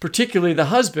 particularly the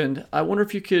husband. I wonder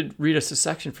if you could read us a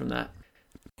section from that.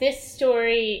 This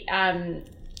story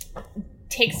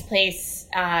takes place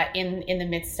in the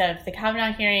midst of the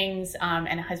Kavanaugh hearings,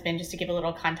 and a husband, just to give a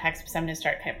little context, because I'm going to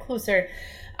start kind of closer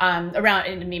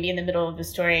around, maybe in the middle of the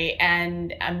story.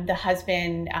 And a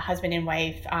husband and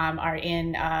wife are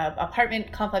in an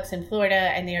apartment complex in Florida,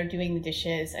 and they are doing the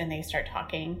dishes, and they start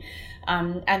talking,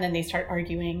 and then they start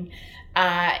arguing.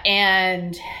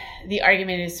 And the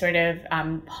argument is sort of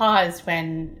paused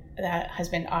when the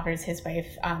husband offers his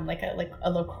wife like a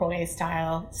LaCroix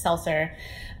style seltzer.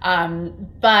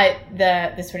 But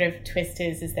the sort of twist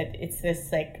is that it's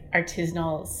this like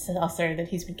artisanal seltzer that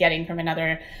he's been getting from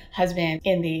another husband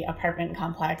in the apartment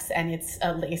complex, and it's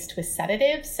laced with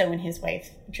sedatives. So when his wife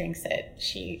drinks it,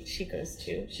 she goes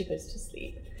to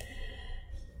sleep.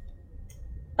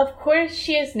 Of course,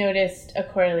 she has noticed a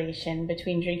correlation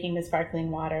between drinking the sparkling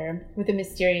water with a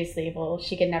mysterious label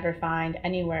she could never find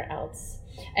anywhere else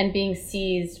and being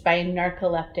seized by a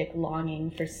narcoleptic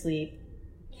longing for sleep.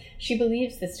 She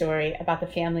believes the story about the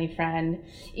family friend,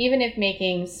 even if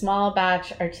making small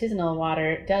batch artisanal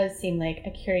water does seem like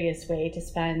a curious way to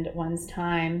spend one's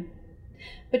time.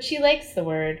 But she likes the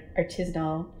word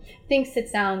artisanal, thinks it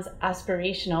sounds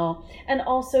aspirational, and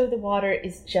also the water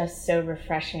is just so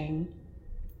refreshing.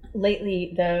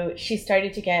 Lately, though, she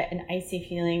started to get an icy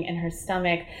feeling in her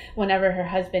stomach whenever her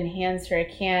husband hands her a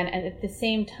can, and at the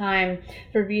same time,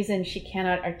 for reasons she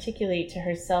cannot articulate to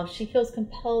herself, she feels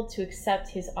compelled to accept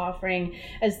his offering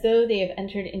as though they have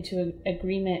entered into an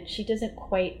agreement she doesn't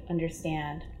quite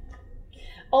understand.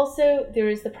 Also, there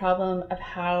is the problem of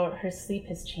how her sleep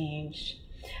has changed.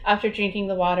 After drinking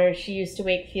the water, she used to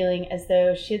wake feeling as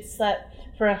though she had slept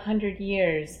for 100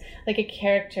 years, like a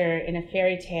character in a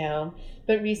fairy tale.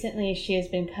 But recently she has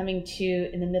been coming to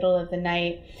in the middle of the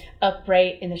night,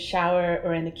 upright in the shower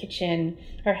or in the kitchen,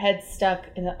 her head stuck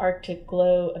in the Arctic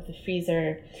glow of the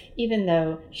freezer, even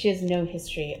though she has no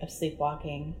history of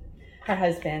sleepwalking. Her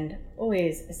husband,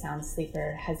 always a sound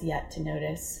sleeper, has yet to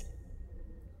notice.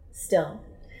 Still,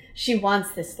 she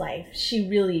wants this life. She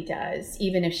really does,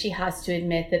 even if she has to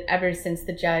admit that ever since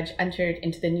the judge entered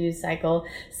into the news cycle,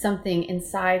 something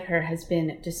inside her has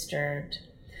been disturbed.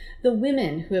 The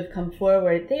women who have come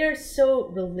forward, they are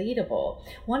so relatable.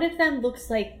 One of them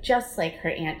looks just like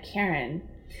her Aunt Karen.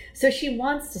 So she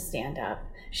wants to stand up.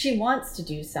 She wants to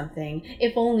do something.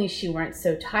 If only she weren't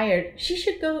so tired, she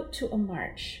should go to a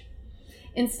march.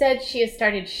 Instead, she has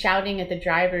started shouting at the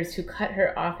drivers who cut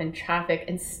her off in traffic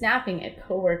and snapping at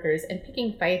coworkers and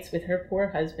picking fights with her poor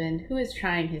husband, who is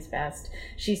trying his best,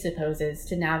 she supposes,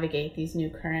 to navigate these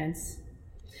new currents.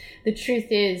 The truth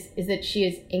is that she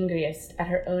is angriest at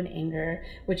her own anger,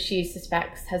 which she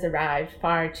suspects has arrived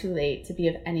far too late to be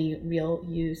of any real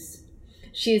use.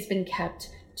 She has been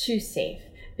kept too safe,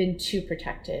 been too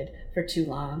protected for too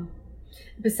long.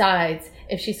 Besides,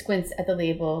 if she squints at the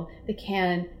label, the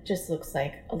can just looks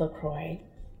like a LaCroix.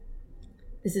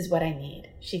 This is what I need,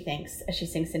 she thinks as she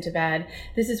sinks into bed.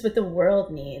 This is what the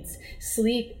world needs.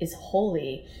 Sleep is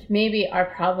holy. Maybe our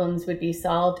problems would be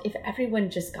solved if everyone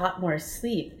just got more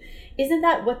sleep. Isn't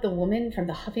that what the woman from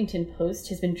the Huffington Post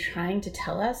has been trying to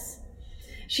tell us?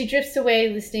 She drifts away,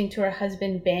 listening to her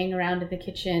husband bang around in the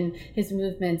kitchen, his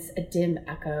movements a dim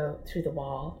echo through the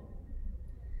wall.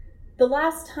 The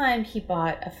last time he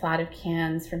bought a flat of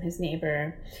cans from his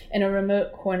neighbor in a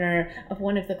remote corner of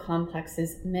one of the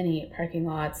complex's many parking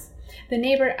lots, the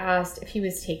neighbor asked if he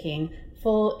was taking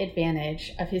full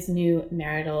advantage of his new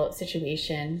marital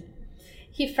situation.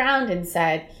 He frowned and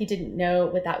said he didn't know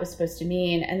what that was supposed to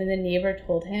mean, and then the neighbor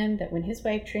told him that when his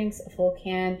wife drinks a full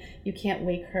can, you can't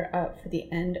wake her up for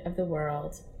the end of the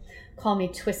world. Call me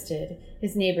twisted,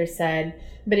 his neighbor said,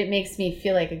 but it makes me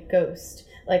feel like a ghost,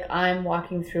 like I'm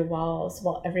walking through walls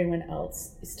while everyone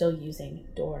else is still using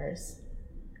doors.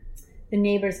 The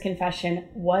neighbor's confession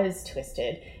was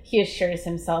twisted, he assures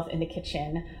himself in the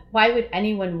kitchen. Why would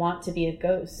anyone want to be a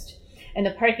ghost? In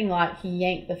the parking lot, he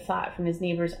yanked the flat from his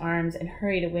neighbor's arms and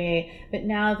hurried away, but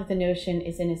now that the notion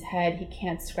is in his head, he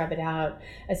can't scrub it out,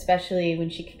 especially when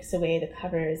she kicks away the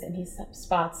covers and he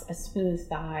spots a smooth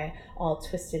thigh all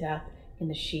twisted up in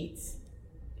the sheets.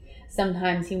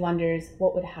 Sometimes he wonders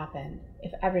what would happen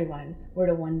if everyone were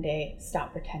to one day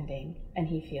stop pretending, and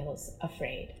he feels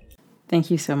afraid. Thank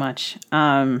you so much.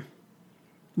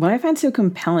 What I find so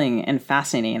compelling and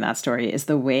fascinating in that story is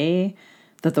the way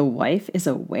that the wife is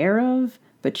aware of,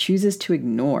 but chooses to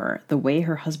ignore the way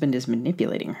her husband is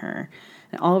manipulating her.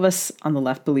 And all of us on the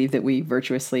left believe that we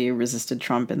virtuously resisted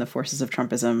Trump and the forces of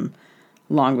Trumpism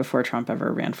long before Trump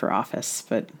ever ran for office.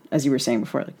 But as you were saying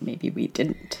before, maybe we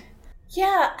didn't.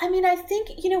 Yeah, I mean, I think,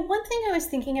 one thing I was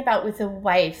thinking about with a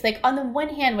wife, on the one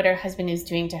hand, what her husband is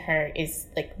doing to her is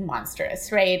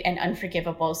monstrous, right? And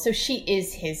unforgivable. So she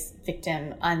is his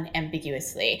victim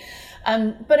unambiguously.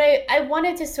 But I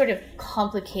wanted to sort of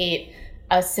complicate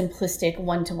a simplistic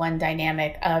one-to-one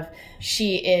dynamic of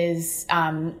she is,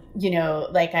 a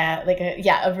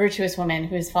virtuous woman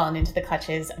who has fallen into the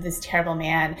clutches of this terrible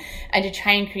man, and to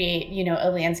try and create, a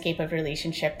landscape of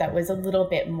relationship that was a little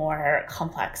bit more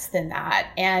complex than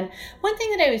that. And one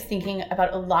thing that I was thinking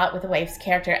about a lot with the wife's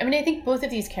character, I mean, I think both of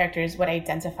these characters would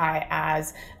identify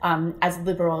as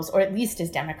liberals, or at least as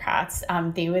Democrats.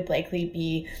 They would likely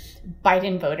be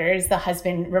Biden voters. The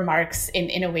husband remarks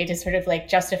in a way to sort of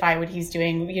justify what he's doing,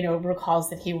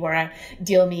 recalls that he wore a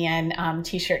Deal Me In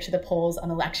t-shirt to the polls on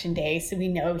election day. So we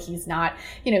know he's not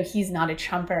a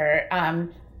Trumper.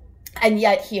 And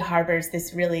yet he harbors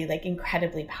this really like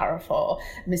incredibly powerful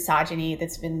misogyny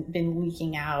that's been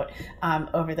leaking out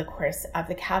over the course of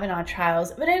the Kavanaugh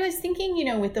trials. But I was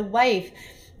thinking, with the wife,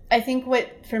 I think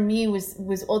what for me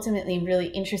was ultimately really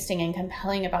interesting and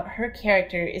compelling about her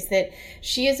character is that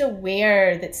she is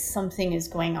aware that something is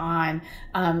going on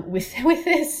with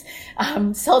this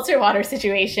seltzer water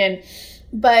situation.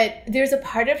 But there's a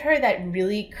part of her that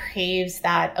really craves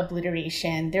that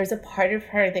obliteration. There's a part of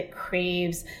her that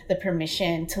craves the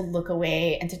permission to look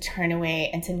away and to turn away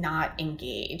and to not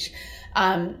engage.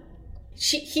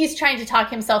 He's trying to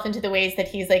talk himself into the ways that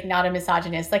he's like not a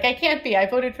misogynist. Like, I can't be, I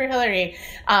voted for Hillary.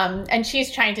 And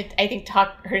she's trying to, I think,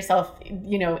 talk herself,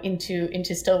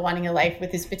 into still wanting a life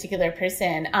with this particular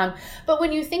person. But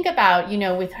when you think about,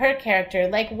 with her character,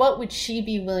 like what would she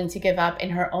be willing to give up in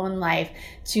her own life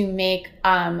to make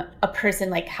a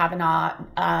person like Kavanaugh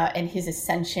and his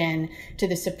ascension to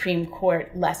the Supreme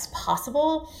Court less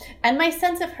possible? And my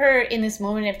sense of her in this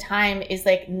moment of time is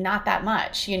like not that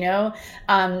much,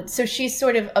 So she's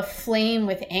sort of aflame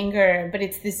with anger, but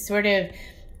it's this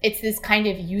kind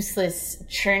of useless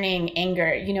churning anger.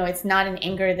 It's not an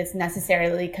anger that's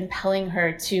necessarily compelling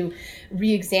her to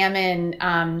re-examine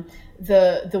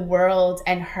the world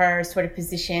and her sort of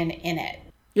position in it.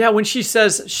 Yeah, when she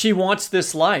says she wants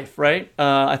this life, right?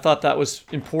 I thought that was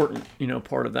important,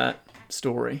 part of that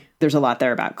story. There's a lot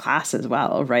there about class as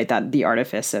well, right? That the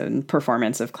artifice and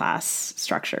performance of class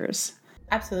structures.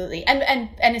 Absolutely. And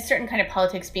a certain kind of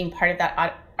politics being part of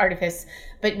that artifice,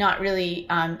 but not really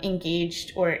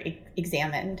engaged or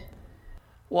examined.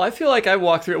 Well, I feel like I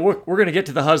walked through. We're going to get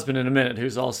to the husband in a minute,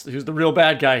 who's the real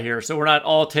bad guy here. So we're not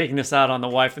all taking this out on the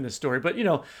wife in this story. But,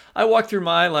 I walked through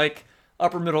my like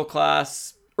upper middle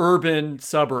class urban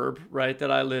suburb, right,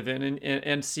 that I live in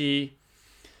and see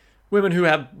women who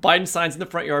have Biden signs in the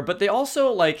front yard, but they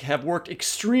also like have worked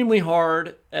extremely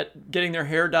hard at getting their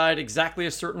hair dyed exactly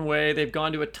a certain way. They've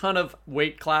gone to a ton of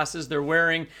weight classes. They're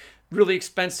wearing really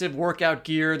expensive workout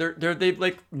gear. They've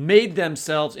like made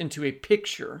themselves into a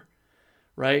picture,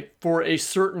 right, for a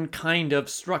certain kind of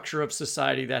structure of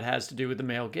society that has to do with the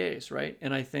male gaze, right?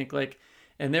 And I think like,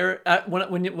 and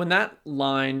when that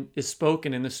line is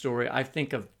spoken in the story, I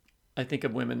think of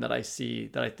women that I see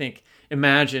that I think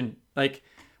imagine like,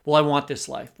 well, I want this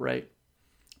life, right?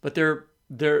 But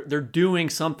they're doing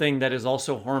something that is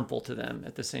also harmful to them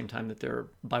at the same time that they're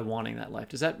by wanting that life.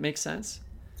 Does that make sense?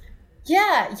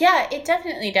 Yeah, it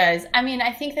definitely does. I mean,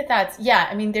 I think that's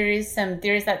there is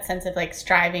that sense of like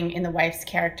striving in the wife's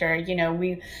character.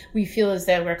 We feel as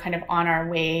though we're kind of on our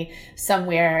way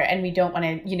somewhere, and we don't want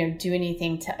to do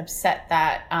anything to upset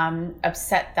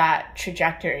that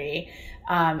trajectory.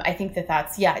 I think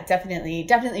that's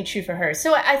definitely true for her.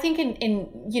 So I think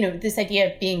in this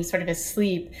idea of being sort of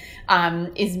asleep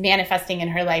is manifesting in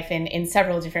her life in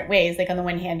several different ways. Like on the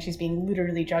one hand, she's being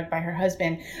literally drugged by her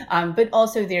husband, but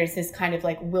also there's this kind of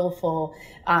like willful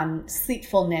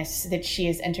sleepfulness that she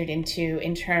has entered into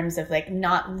in terms of like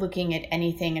not looking at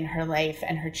anything in her life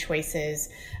and her choices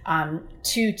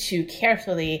too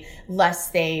carefully,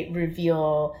 lest they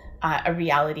reveal a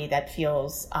reality that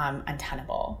feels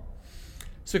untenable.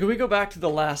 So can we go back to the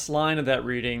last line of that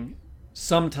reading?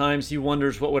 Sometimes he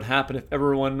wonders what would happen if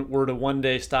everyone were to one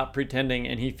day stop pretending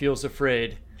and he feels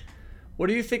afraid. What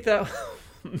do you think that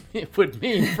would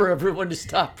mean for everyone to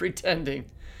stop pretending?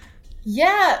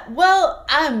 Yeah, well,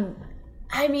 I'm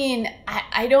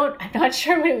not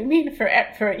sure what it would mean for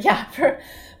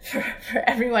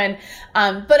everyone.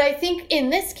 But I think in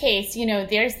this case,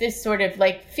 there's this sort of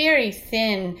like very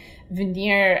thin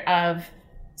veneer of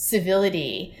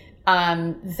civility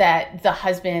that the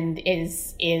husband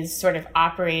is sort of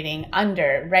operating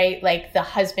under, right? Like the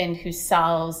husband who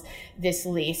sells this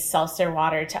lace seltzer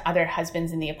water to other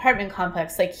husbands in the apartment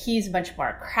complex, like he's much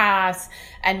more crass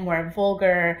and more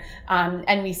vulgar.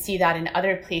 And we see that in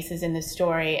other places in the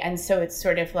story. And so it's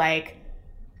sort of like,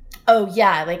 oh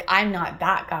yeah, like I'm not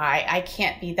that guy. I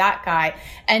can't be that guy.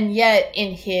 And yet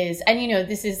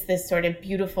this is this sort of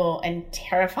beautiful and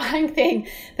terrifying thing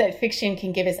that fiction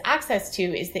can give us access to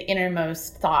is the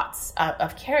innermost thoughts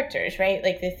of characters, right?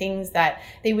 Like the things that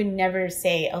they would never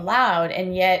say aloud.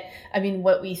 And yet,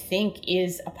 what we think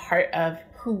is a part of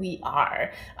who we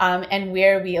are, and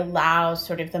where we allow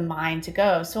sort of the mind to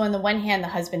go. So on the one hand, the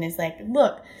husband is like,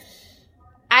 look,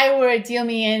 I wore a Deal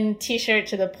Me In t-shirt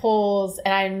to the polls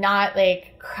and I'm not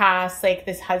like crass like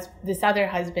this other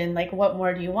husband. Like, what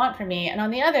more do you want from me? And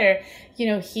on the other,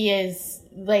 he is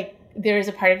like there is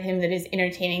a part of him that is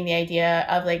entertaining the idea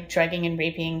of like drugging and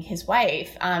raping his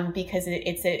wife, because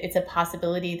it's a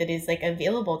possibility that is like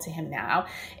available to him now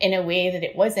in a way that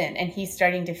it wasn't, and he's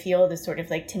starting to feel the sort of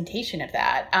like temptation of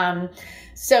that.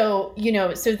 So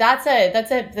that's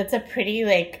a pretty,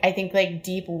 like, I think, like,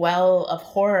 deep well of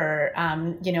horror,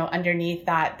 underneath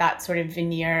that sort of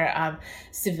veneer of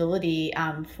civility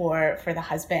for the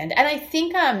husband. And I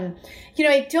think,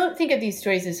 I don't think of these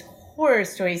stories as horror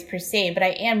stories per se, but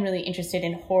I am really interested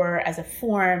in horror as a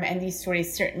form, and these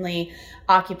stories certainly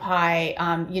occupy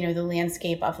the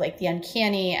landscape of like the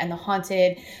uncanny and the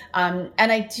haunted, and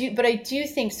I do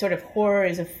think sort of horror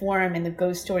as a form and the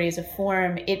ghost story as a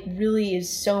form, it really is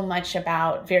so much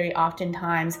about very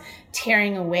oftentimes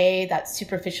tearing away that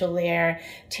superficial layer,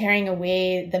 tearing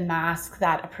away the mask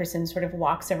that a person sort of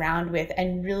walks around with,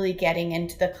 and really getting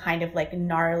into the kind of like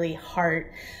gnarly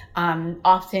heart,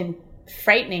 often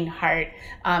frightening heart,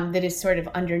 that is sort of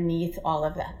underneath all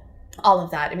of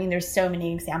that. I mean, there's so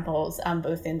many examples,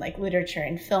 both in like literature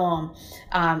and film,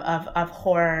 of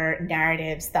horror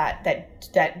narratives that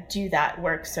do that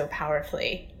work so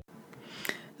powerfully.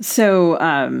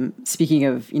 So speaking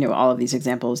of, all of these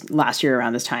examples, last year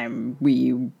around this time,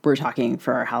 we were talking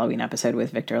for our Halloween episode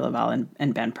with Victor Lavelle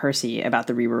and Ben Percy about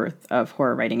the rebirth of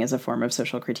horror writing as a form of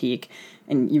social critique.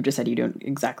 And you just said you don't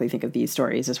exactly think of these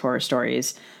stories as horror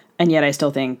stories. And yet I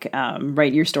still think,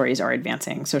 your stories are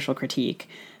advancing social critique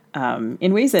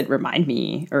in ways that remind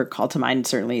me or call to mind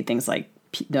certainly things like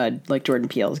Jordan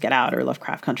Peele's Get Out or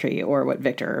Lovecraft Country, or what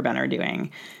Victor or Ben are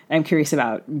doing. And I'm curious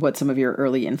about what some of your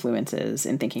early influences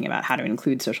in thinking about how to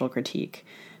include social critique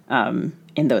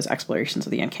in those explorations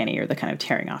of the uncanny, or the kind of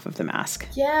tearing off of the mask.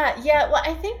 Yeah. Well,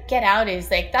 I think Get Out is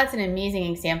like, that's an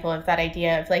amazing example of that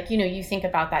idea of like, you think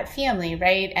about that family,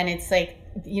 right? And it's like,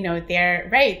 they're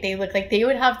right. They look like they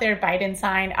would have their Biden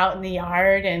sign out in the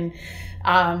yard, and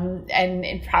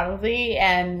probably,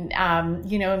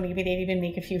 maybe they'd even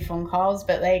make a few phone calls,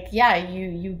 but like, yeah,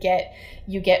 you get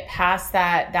past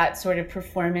that sort of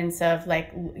performance of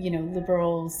like,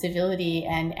 liberal civility,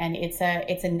 and it's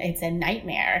a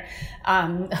nightmare,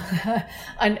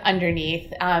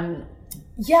 underneath. A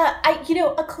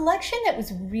collection that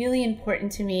was really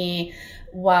important to me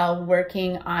while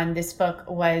working on this book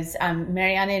was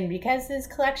Mariana Enriquez's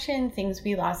collection, Things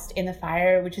We Lost in the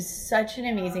Fire, which is such an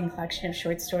amazing collection of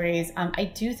short stories. I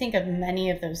do think of many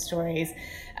of those stories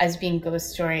as being ghost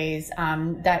stories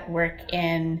that work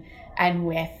in and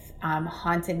with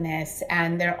hauntedness,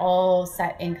 and they're all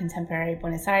set in contemporary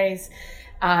Buenos Aires.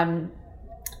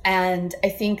 And I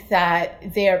think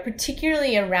that they are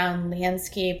particularly around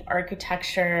landscape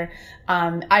architecture.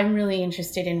 I'm really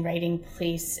interested in writing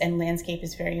place, and landscape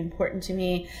is very important to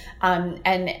me.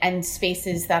 And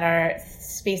spaces that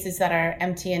are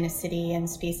empty in a city, and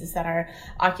spaces that are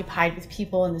occupied with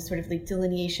people, and the sort of like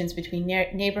delineations between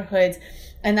neighborhoods,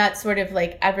 and that sort of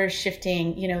like ever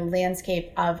shifting,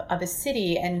 landscape of a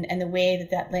city, and the way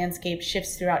that landscape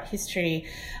shifts throughout history.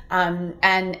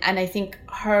 And I think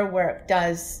her work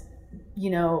does,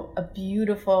 a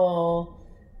beautiful,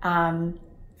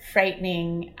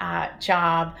 frightening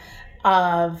job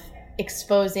of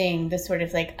exposing the sort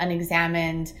of like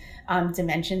unexamined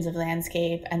dimensions of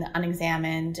landscape, and the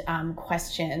unexamined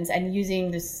questions, and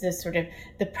using this sort of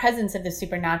the presence of the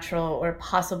supernatural, or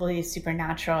possibly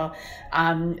supernatural,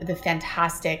 the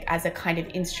fantastic, as a kind of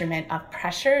instrument of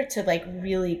pressure to like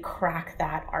really crack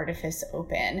that artifice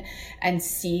open and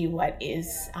see what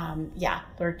is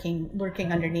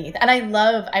lurking underneath. And I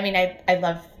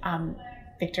love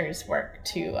Victor's work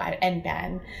too, and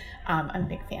Ben. I'm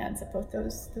big fans of both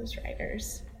those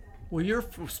writers. Well, you're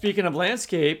speaking of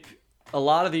landscape. A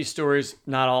lot of these stories,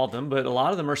 not all of them, but a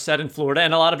lot of them are set in Florida,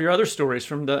 and a lot of your other stories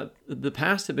from the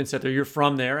past have been set there. You're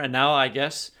from there, and now I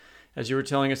guess, as you were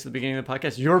telling us at the beginning of the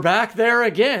podcast, you're back there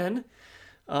again.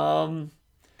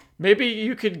 Maybe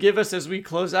you could give us, as we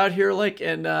close out here, like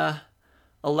an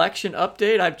election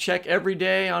update. I check every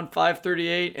day on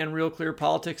 538 and Real Clear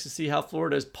Politics to see how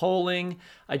Florida is polling.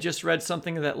 I just read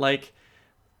something that like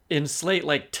in Slate,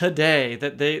 like today,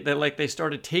 that they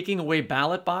started taking away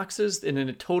ballot boxes in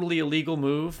a totally illegal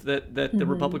move that the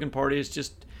Republican Party is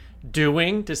just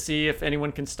doing to see if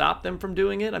anyone can stop them from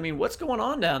doing it. I mean, what's going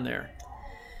on down there?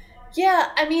 Yeah,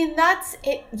 I mean, that's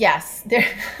it. Yes,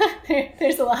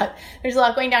 there's a lot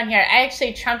going down here.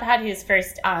 Trump had his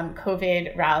first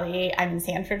COVID rally. I'm in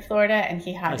Sanford, Florida, and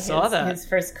he had his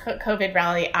first COVID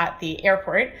rally at the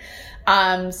airport.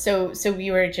 So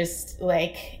we were just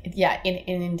like,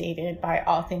 inundated by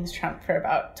all things Trump for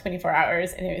about 24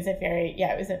 hours. And it was a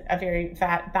very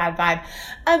bad vibe.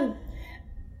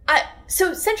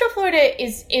 So Central Florida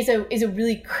is a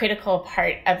really critical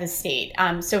part of the state.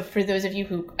 So for those of you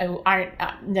who aren't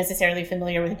necessarily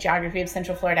familiar with the geography of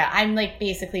Central Florida, I'm like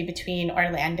basically between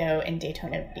Orlando and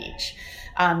Daytona Beach.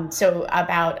 So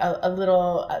about a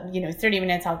little, 30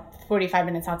 minutes 45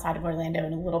 minutes outside of Orlando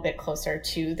and a little bit closer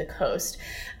to the coast.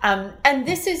 And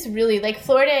this is really like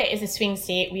Florida is a swing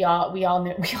state. We all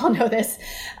know this.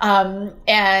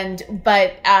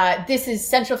 But this is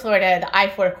Central Florida, the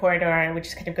I-4 corridor,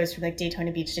 which kind of goes from like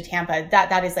Daytona Beach to Tampa.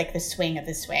 That is like the swing of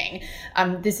the swing.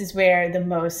 This is where the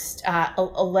most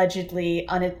allegedly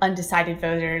undecided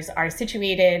voters are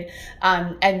situated.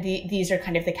 And these are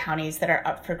kind of the counties that are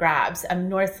up for grabs.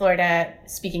 North Florida,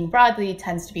 speaking broadly,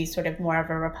 tends to be sort of more of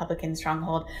a Republican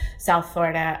stronghold. South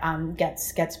Florida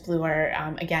gets bluer.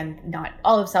 Again, not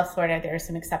all of South Florida. There are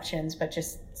some exceptions, but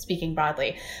just speaking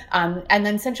broadly. And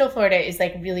then Central Florida is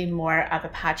like really more of a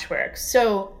patchwork.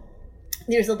 So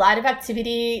there's a lot of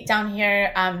activity down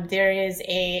here. There is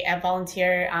a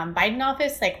volunteer Biden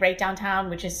office like right downtown,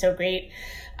 which is so great.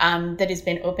 That has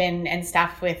been open and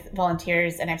staffed with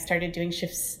volunteers, and I've started doing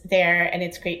shifts there, and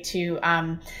it's great to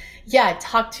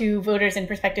talk to voters and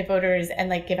prospective voters and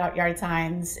like give out yard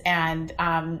signs, and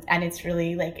it's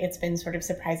really like it's been sort of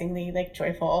surprisingly like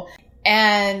joyful.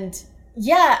 And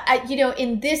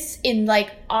in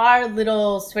like our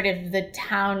little sort of the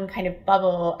town kind of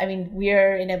bubble, I mean,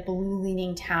 we're in a blue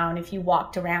leaning town. If you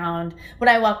walked around, when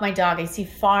I walk my dog, I see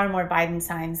far more Biden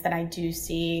signs than I do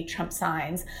see Trump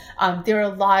signs. There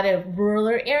are a lot of rural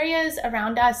areas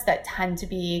around us that tend to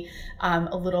be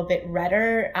a little bit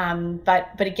redder.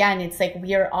 But again, it's like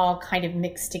we are all kind of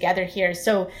mixed together here.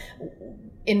 So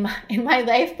in my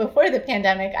life before the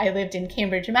pandemic, I lived in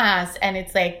Cambridge, Mass, and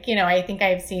it's like, I think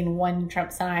I've seen one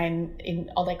Trump sign in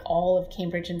all of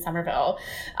Cambridge and Somerville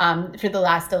for the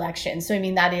last election. So I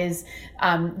mean, that is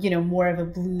more of a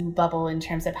blue bubble in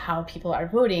terms of how people are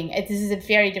voting. This is a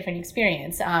very different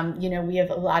experience. We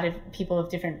have a lot of people of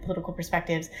different political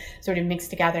perspectives sort of mixed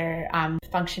together,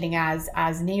 functioning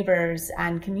as neighbors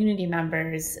and community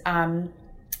members.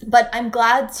 But I'm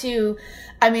glad to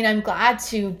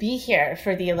be here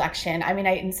for the election. I mean,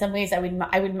 in some ways, I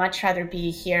would much rather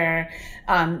be here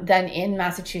than in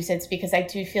Massachusetts, because I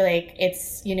do feel like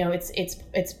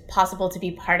it's possible to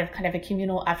be part of kind of a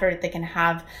communal effort that can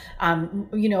have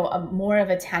more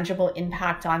of a tangible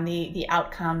impact on the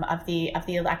outcome of the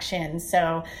election.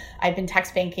 So I've been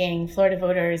text banking Florida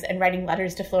voters and writing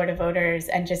letters to Florida voters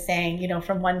and just saying,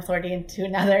 from one Floridian to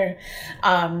another.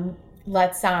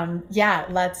 Let's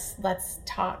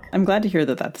talk. I'm glad to hear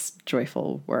that that's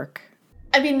joyful work.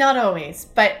 I mean, not always,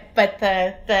 but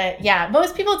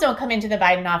most people don't come into the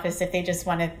Biden office if they just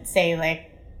want to say like,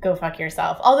 go fuck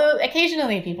yourself. Although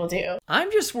occasionally people do.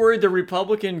 I'm just worried the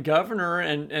Republican governor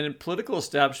and political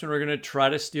establishment are going to try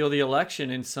to steal the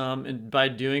election by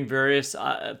doing various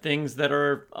things that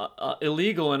are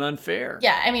illegal and unfair.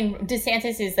 Yeah, I mean,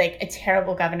 DeSantis is like a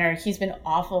terrible governor. He's been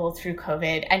awful through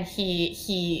COVID, and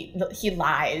he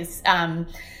lies.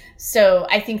 So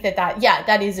I think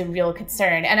that is a real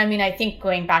concern. And I mean, I think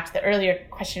going back to the earlier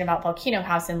question about Volcano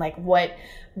House and like what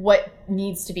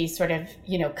needs to be sort of,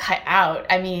 cut out.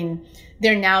 I mean,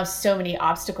 there are now so many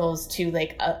obstacles to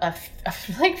like a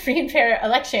like free and fair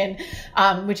election,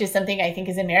 which is something I think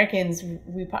as Americans,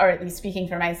 or at least speaking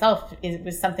for myself, it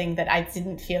was something that I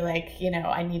didn't feel like,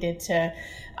 I needed to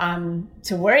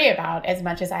worry about as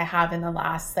much as I have in the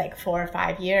last like 4 or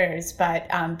 5 years. But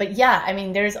yeah, I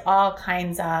mean, there's all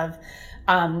kinds of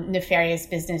nefarious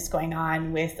business going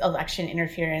on with election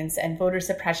interference and voter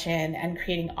suppression and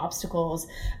creating obstacles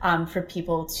for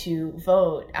people to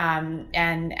vote.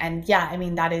 And yeah, I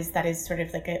mean, that is sort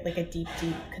of like a deep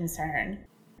concern.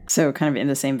 So kind of in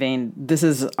the same vein, this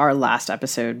is our last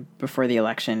episode before the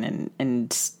election,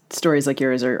 and stories like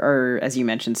yours are, as you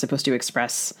mentioned, supposed to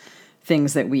express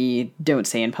things that we don't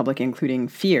say in public, including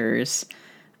fears.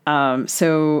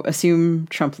 So assume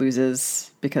Trump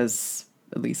loses, because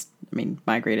at least, I mean,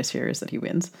 my greatest fear is that he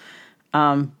wins.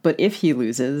 But if he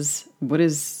loses,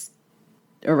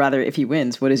 if he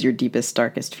wins, what is your deepest,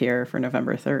 darkest fear for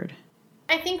November 3rd?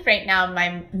 I think right now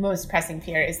my most pressing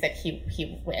fear is that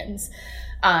he wins.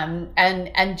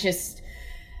 And just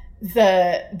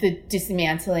the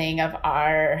dismantling of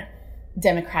our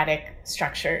democratic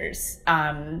structures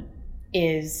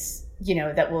is,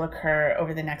 that will occur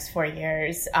over the next 4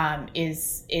 years,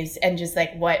 is and just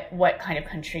like what kind of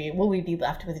country will we be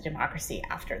left with a democracy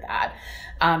after that?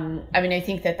 I mean, I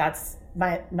think that's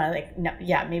my like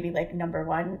maybe like number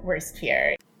one worst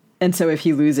fear. And so if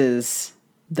he loses,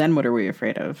 Then what are we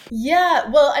afraid of? Yeah,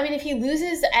 well, I mean, if he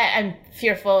loses, I'm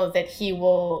fearful that he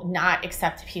will not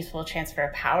accept a peaceful transfer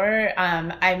of power.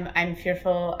 I'm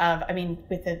fearful of, I mean,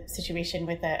 with the situation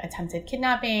with the attempted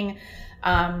kidnapping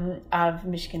of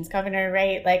Michigan's governor,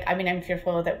 right? Like, I mean, I'm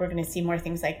fearful that we're going to see more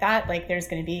things like that. Like, there's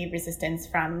going to be resistance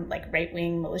from like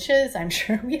right-wing militias. I'm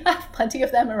sure we have plenty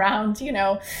of them around,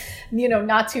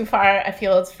 not too far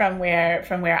afield from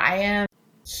where I am.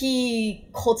 He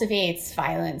cultivates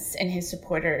violence in his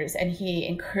supporters, and he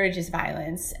encourages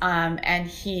violence, and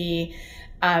he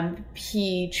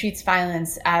treats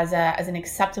violence as an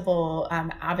acceptable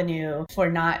avenue for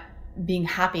not being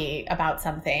happy about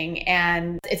something.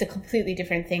 And it's a completely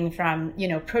different thing from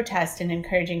protest and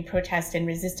encouraging protest and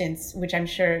resistance, which I'm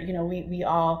sure we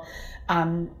all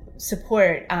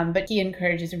support, but he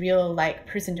encourages real like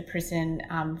person-to-person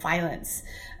violence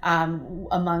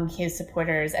among his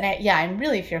supporters. And I'm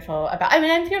really fearful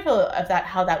I'm fearful of that,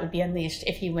 how that would be unleashed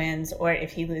if he wins or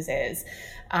if he loses.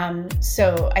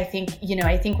 So I think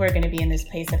we're going to be in this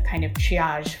place of kind of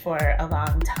triage for a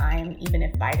long time, even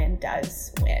if Biden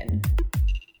does win.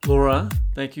 Laura,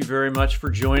 thank you very much for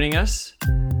joining us.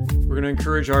 We're going to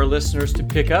encourage our listeners to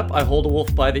pick up I Hold a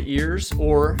Wolf by the Ears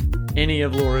or any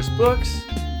of Laura's books.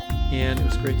 And it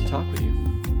was great to talk with you.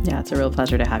 Yeah, it's a real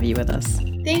pleasure to have you with us.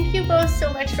 Thank you both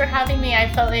so much for having me. I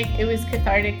felt like it was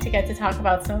cathartic to get to talk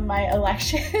about some of my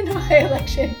election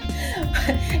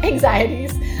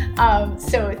anxieties.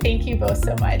 So thank you both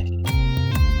so much.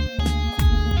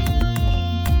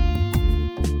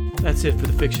 That's it for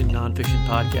the Fiction Nonfiction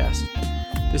Podcast.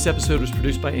 This episode was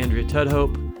produced by Andrea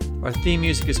Tudhope. Our theme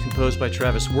music is composed by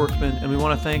Travis Workman, and we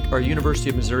want to thank our University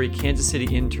of Missouri Kansas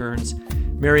City interns,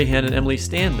 Mary Henn and Emily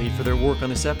Stanley, for their work on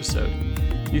this episode.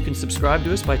 You can subscribe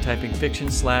to us by typing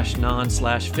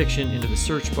fiction/non/fiction into the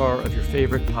search bar of your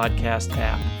favorite podcast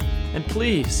app. And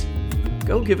please,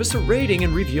 go give us a rating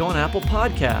and review on Apple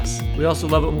Podcasts. We also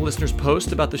love it when listeners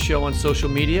post about the show on social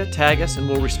media, tag us, and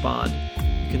we'll respond.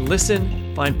 You can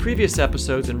listen, find previous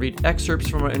episodes, and read excerpts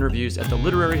from our interviews at the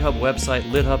Literary Hub website,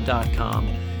 lithub.com,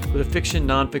 where the Fiction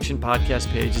Nonfiction Podcast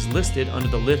page is listed under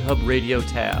the LitHub Radio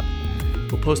tab.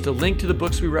 We'll post a link to the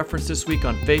books we referenced this week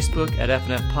on Facebook at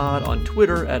FNF Pod, on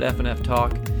Twitter at FNF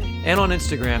Talk, and on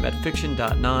Instagram at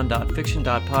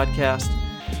fiction.non.fiction.podcast.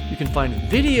 You can find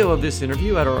video of this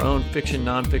interview at our own Fiction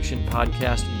Nonfiction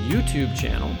Podcast YouTube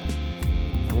channel.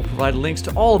 And we'll provide links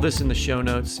to all of this in the show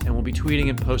notes, and we'll be tweeting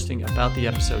and posting about the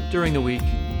episode during the week.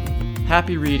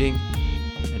 Happy reading,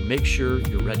 and make sure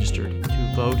you're registered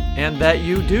to vote and that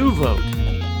you do vote.